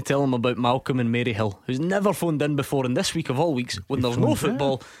 I'm going to tell him about Malcolm and Maryhill, who's never phoned in before, and this week of all weeks, when there's no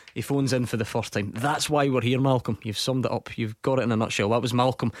football, he phones in for the first time. That's why we're here, Malcolm. You've summed it up. You've got it in a nutshell. That was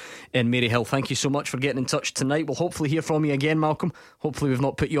Malcolm in Maryhill. Thank you so much for getting in touch tonight. We'll hopefully hear from you again, Malcolm. Hopefully we've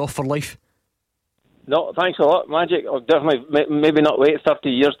not put you off for life. No, thanks a lot, Magic. I'll definitely maybe not wait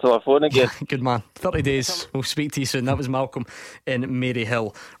 30 years till I phone again. Good man. 30 days. We'll speak to you soon. That was Malcolm in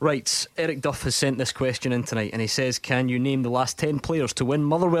Maryhill. Right, Eric Duff has sent this question in tonight, and he says, can you name the last 10 players to win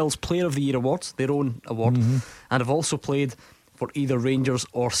Motherwell's Player of the Year awards, their own award, and have also played for either Rangers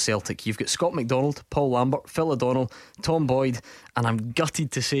or Celtic? You've got Scott McDonald, Paul Lambert, Phil O'Donnell, Tom Boyd, and I'm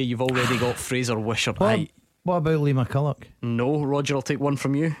gutted to say you've already got Fraser Wishart. What about Lee McCulloch? No, Roger, I'll take one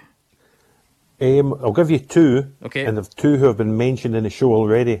from you. I'll give you two, okay. And the two who have been mentioned in the show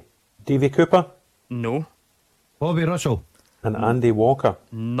already. Davy Cooper? No. Bobby Russell? And Andy Walker?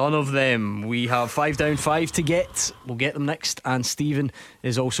 None of them. We have 5 down, 5 to get. We'll get them next, and Stephen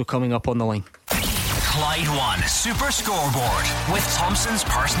is also coming up on the line. Clyde One Super Scoreboard with Thompson's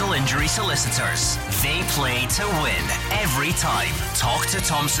personal injury solicitors. They play to win every time. Talk to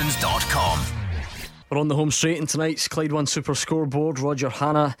Thompsons.com. We're on the home straight in tonight's Clyde One Super Scoreboard. Roger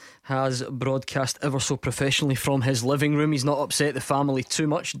Hannah has broadcast ever so professionally from his living room. He's not upset the family too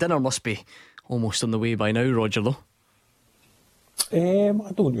much. Dinner must be almost on the way by now, Roger, though. I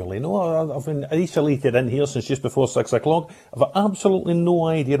don't really know. I've been isolated in here since just before 6 o'clock. I've absolutely no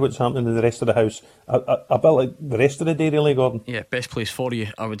idea what's happening in the rest of the house. A bit like the rest of the day, really, Gordon. Yeah, best place for you,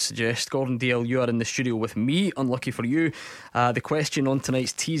 I would suggest. Gordon Dale, you are in the studio with me. Unlucky for you. The question on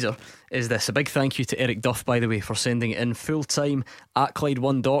tonight's teaser is this. A big thank you to Eric Duff, by the way, for sending it in fulltime at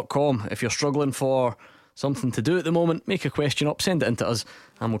Clyde1.com. If you're struggling for something to do at the moment, make a question up, send it in to us,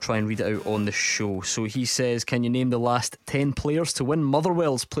 and we'll try and read it out on the show. So he says, can you name the last 10 players to win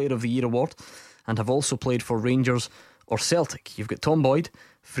Motherwell's Player of the Year award and have also played for Rangers or Celtic? You've got Tom Boyd,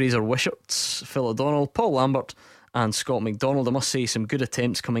 Fraser Wishart, Phil O'Donnell, Paul Lambert and Scott McDonald. I must say, some good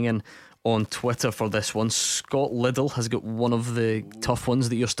attempts coming in on Twitter for this one. Scott Liddell has got one of the tough ones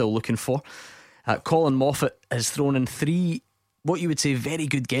that you're still looking for. Colin Moffat has thrown in 3 what you would say very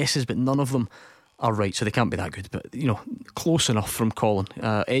good guesses, but none of them are right, so they can't be that good, but close enough from Colin.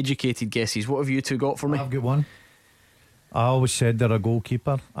 Educated guesses. What have you two got for me? I've got one. I always said they're a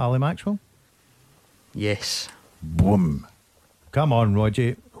goalkeeper. Ali Maxwell? Yes. Boom. Come on,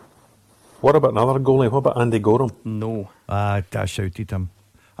 Roger. What about another goalie? What about Andy Gorham? No. I shouted him.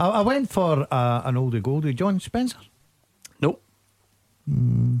 I went for an older goalie, John Spencer. Nope.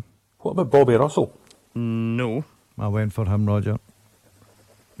 What about Bobby Russell? No. I went for him, Roger.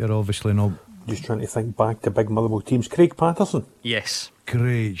 You're obviously not. Just trying to think back to big Motherwell teams. Craig Patterson? Yes.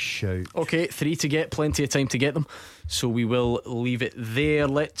 Great shout. Okay, 3 to get, plenty of time to get them, so we will leave it there.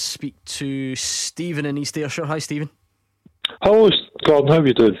 Let's speak to Stephen in East Ayrshire. Hi, Stephen. Hello, Gordon, how are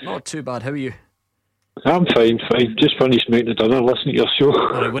you doing? Not too bad, how are you? I'm fine. Just finished making the dinner, listening to your show.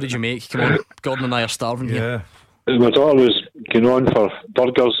 Alright, what did you make? Come on, Gordon and I are starving here. My daughter was going on for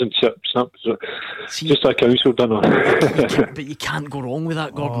burgers and chips. Just a council dinner. But you can't go wrong with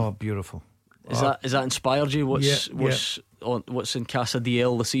that, Gordon. Oh, beautiful. Is that inspired you? What's in Casa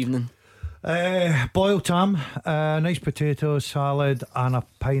DL this evening? Boiled ham, nice potatoes, salad, and a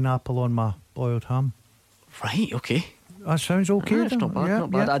pineapple on my boiled ham. Right, okay. That sounds okay. It's not bad,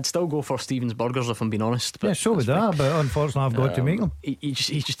 not bad. I'd still go for Stephen's burgers if I'm being honest. But so would I, but unfortunately I've got to make them.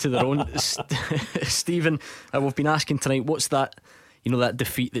 Each to their own. Stephen, we've been asking tonight, what's that, that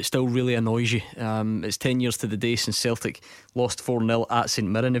defeat that still really annoys you? It's 10 years to the day since Celtic lost 4-0 at St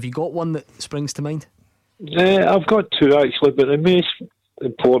Mirren. Have you got one that springs to mind? I've got two actually, but the most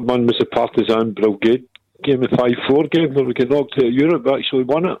important one was the Partizan Belgrade game, the 5-4 game where we got knocked out of Europe. We actually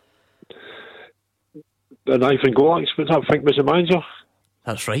won it. And Ivan Golac, I think, was the manager.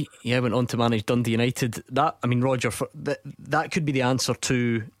 That's right. Yeah, went on to manage Dundee United. Roger, that could be the answer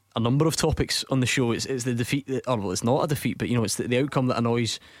to a number of topics on the show. It's the defeat it's not a defeat, but it's the outcome that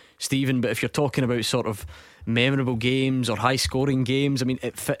annoys Stephen. But if you're talking about sort of memorable games or high scoring games,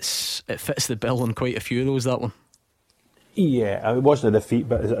 it fits the bill on quite a few of those, that one. Yeah, it wasn't a defeat,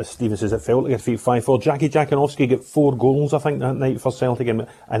 but as Stephen says, it felt like a defeat. 5-4. Jackie Jakanowski got 4 goals, I think, that night for Celtic, and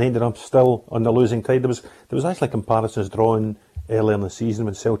ended up still on the losing tide. There was actually comparisons drawn earlier in the season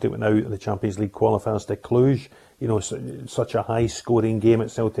when Celtic went out of the Champions League qualifiers to Cluj. Such a high scoring game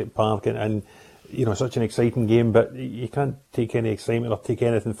at Celtic Park, and such an exciting game, but you can't take any excitement or take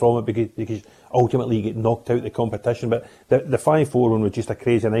anything from it because ultimately you get knocked out of the competition. But the 5-4 one was just a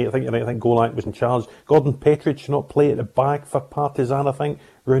crazy night. I think Golac was in charge. Gordon Petric not play at the back for Partizan, I think,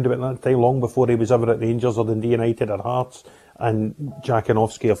 round about that time, long before he was ever at Rangers or Dundee United or Hearts. And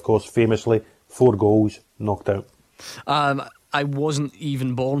Jakanowski, of course, famously 4 goals, knocked out. I wasn't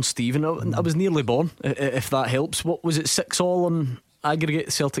even born, Stephen. I was nearly born, if that helps. What was it, 6-6 on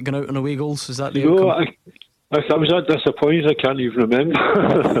aggregate? Celtic going out on away goals? Is that the outcome? I was that disappointed. I can't even remember.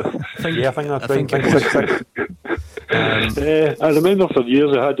 I think that's right. 6-6. I remember for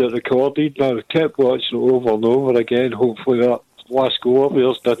years I had it recorded, and I kept watching it over and over again. Hopefully that last goal of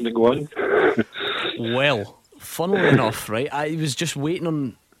yours didn't go in. Well, funnily enough, right, I was just waiting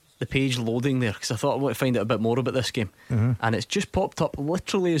on the page loading there because I thought I want to find out a bit more about this game, and it's just popped up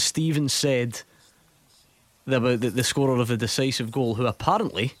literally as Stephen said about the scorer of the decisive goal, who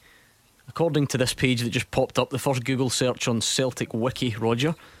apparently, according to this page that just popped up, the first Google search on Celtic Wiki,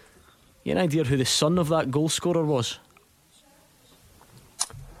 Roger, you have an idea who the son of that goal scorer was?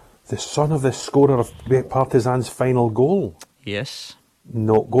 The son of the scorer of Partizan's final goal? Yes.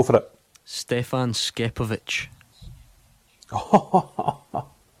 No, go for it. Stefan Skepovic.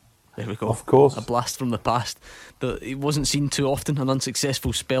 There we go. Of course. A blast from the past. It wasn't seen too often, an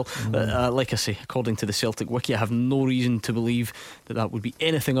unsuccessful spell. But like I say, according to the Celtic Wiki, I have no reason to believe that would be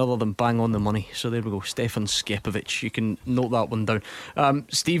anything other than bang on the money. So there we go, Stefan Skepovic. You can note that one down.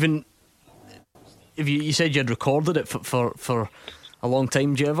 Stephen, if you said you had recorded it for a long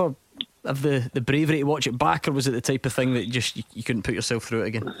time, do you ever have the bravery to watch it back, or was it the type of thing that just you couldn't put yourself through it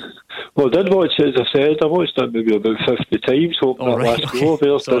again? Well, I did watch it, as I said. I watched it maybe about 50 times, hoping that last goal of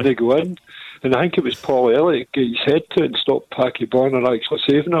theirs didn't go in. And I think it was Paul Elliott got his head to it and stopped Packy Bonner actually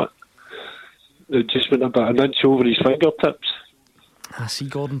saving it. It just went about an inch over his fingertips. I see,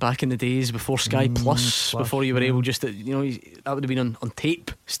 Gordon, back in the days before Sky Plus, before you were able just to, that would have been on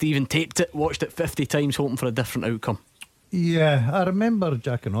tape. Stephen taped it, watched it 50 times, hoping for a different outcome. Yeah, I remember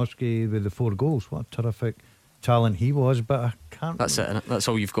Jakanowski with the 4 goals. What a terrific talent he was, but I can't. That's it, innit? That's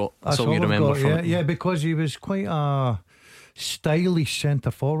all you've got. That's all you remember from it. Yeah, because he was quite a stylish centre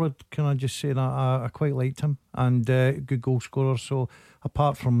forward. Can I just say that? I quite liked him, and good goal scorer. So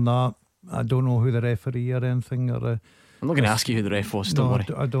apart from that, I don't know who the referee or anything. I'm not going to ask you who the ref was. Don't worry.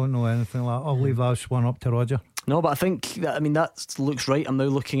 I don't know anything like that. I'll leave that one up to Roger. No, but I think that looks right. I'm now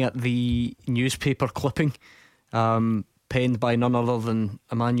looking at the newspaper clipping, penned by none other than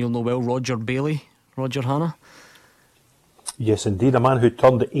Emmanuel Noel Roger Bailey. Roger Hanna. Yes, indeed, a man who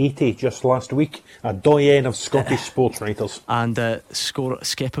turned 80 just last week, a doyen of Scottish sports writers. And score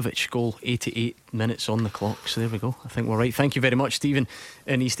Skepovic goal, 88 minutes on the clock. So there we go. I think we're right. Thank you very much, Stephen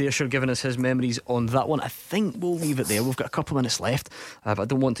in East Ayrshire, giving us his memories on that one. I think we'll leave it there. We've got a couple of minutes left, but I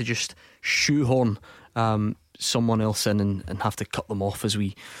don't want to just shoehorn someone else in and have to cut them off as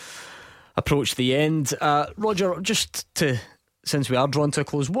we approach the end. Roger, since we are drawn to a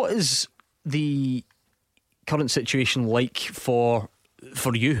close, what is the current situation like for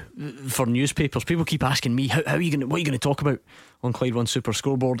you, for newspapers? People keep asking me, what are you going to talk about on Clyde One Super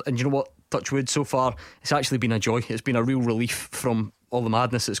Scoreboard? And you know what, touch wood, so far it's actually been a joy. It's been a real relief from all the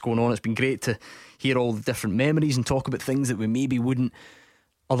madness that's going on. It's been great to hear all the different memories and talk about things that we maybe wouldn't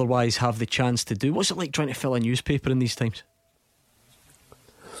otherwise have the chance to do. What's it like trying to fill a newspaper in these times?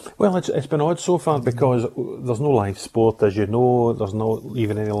 Well, it's been odd so far because there's no live sport, as you know. There's not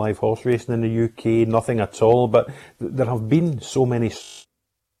even any live horse racing in the UK, nothing at all. But there have been so many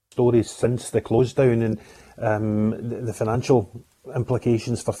stories since the close down, and the financial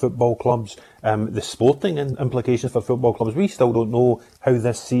implications for football clubs, the sporting implications for football clubs. We still don't know how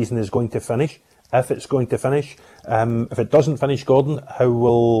this season is going to finish, if it's going to finish. If it doesn't finish, Gordon, how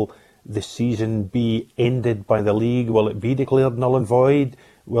will the season be ended by the league? Will it be declared null and void?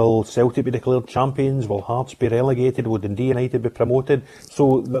 Will Celtic be declared champions? Will Hearts be relegated? Will Dundee United be promoted?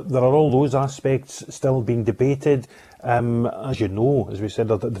 So there are all those aspects still being debated. As you know, as we said,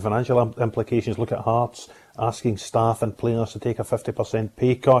 the financial implications. Look at Hearts asking staff and players to take a 50%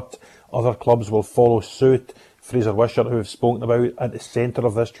 pay cut. Other clubs will follow suit. Fraser Wishart, who we've spoken about, at the centre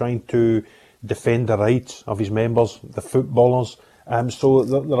of this, trying to defend the rights of his members, the footballers. So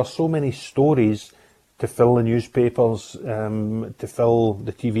there are so many stories to fill the newspapers, to fill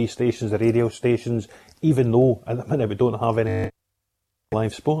the TV stations, the radio stations, even though at the minute we don't have any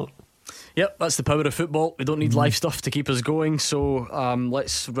live sport. Yep, that's the power of football. We don't need live stuff to keep us going. So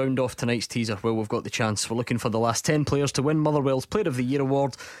let's round off tonight's teaser where we've got the chance. We're looking for the last 10 players to win Motherwell's Player of the Year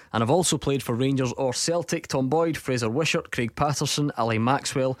award, and have also played for Rangers or Celtic. Tom Boyd, Fraser Wishart, Craig Patterson, Ali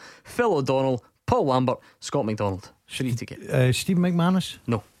Maxwell, Phil O'Donnell, Paul Lambert, Scott McDonald. 3 to get. Stephen McManus?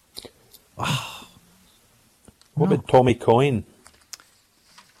 No. What about Tommy Coyne?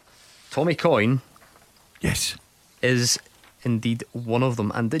 Tommy Coyne, yes, is indeed one of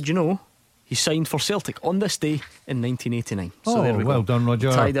them. And did you know he signed for Celtic on this day in 1989? So there we well go. Done, Roger.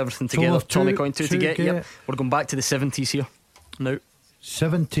 Tied everything together. So Tommy Coyne, two to get. Yep. We're going back to the 70s here now.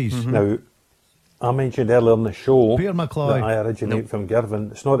 70s. Now, I mentioned earlier in the show Peter McCloy. that I originate from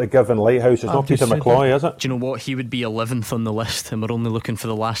Girvan. It's not the Girvan Lighthouse. It's not Peter McCloy, is it? Do you know what? He would be 11th on the list, and we're only looking for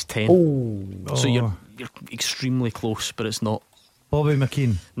the last 10. So you're extremely close, but it's not. Bobby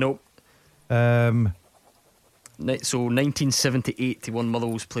McKean. Nope. So 1978 he won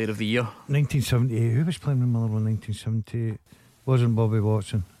Motherwell's Player of the Year. 1978. Who was playing with Motherwell in 1978? Wasn't Bobby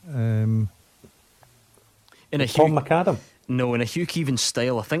Watson. In a Tom McAdam. No, in a Hugh Keevan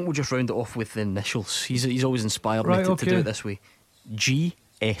style. I think we'll just round it off with the initials. He's always inspired me to do it this way.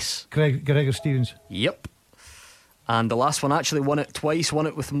 GS. Gregor Stevens. Yep. And the last one actually won it twice. Won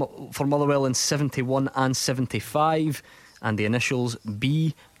it for Motherwell in 71 and 75. And the initials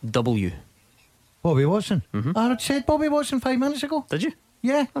BW. Bobby Watson. I said Bobby Watson 5 minutes ago. Did you?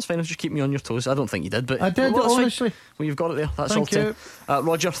 Yeah. That's fine. Just keep me on your toes. I don't think you did, but I did, well, honestly. Well, you've got it there. That's Thank all. you.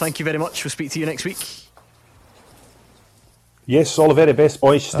 Roger, thank you very much. We'll speak to you next week. Yes, all the very best,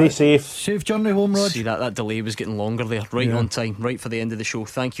 boys. Stay safe. Safe journey home, Rog. See, that delay was getting longer there. Right on time, right for the end of the show.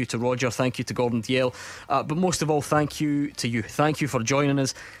 Thank you to Roger. Thank you to Gordon Dalziel. But most of all, thank you to you. Thank you for joining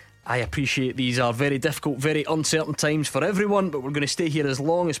us. I appreciate these are very difficult, very uncertain times for everyone, but we're going to stay here as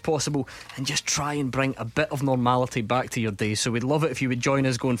long as possible and just try and bring a bit of normality back to your day. So we'd love it if you would join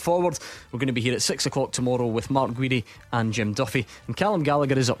us going forward. We're going to be here at 6 o'clock tomorrow with Mark Guidi and Jim Duffy, and Callum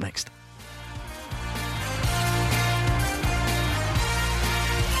Gallagher is up next.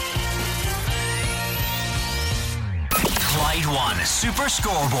 Clyde One Super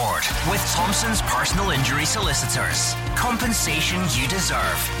Scoreboard with Thompson's personal injury solicitors. Compensation you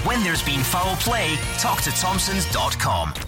deserve. When there's been foul play, talk to Thompsons.com.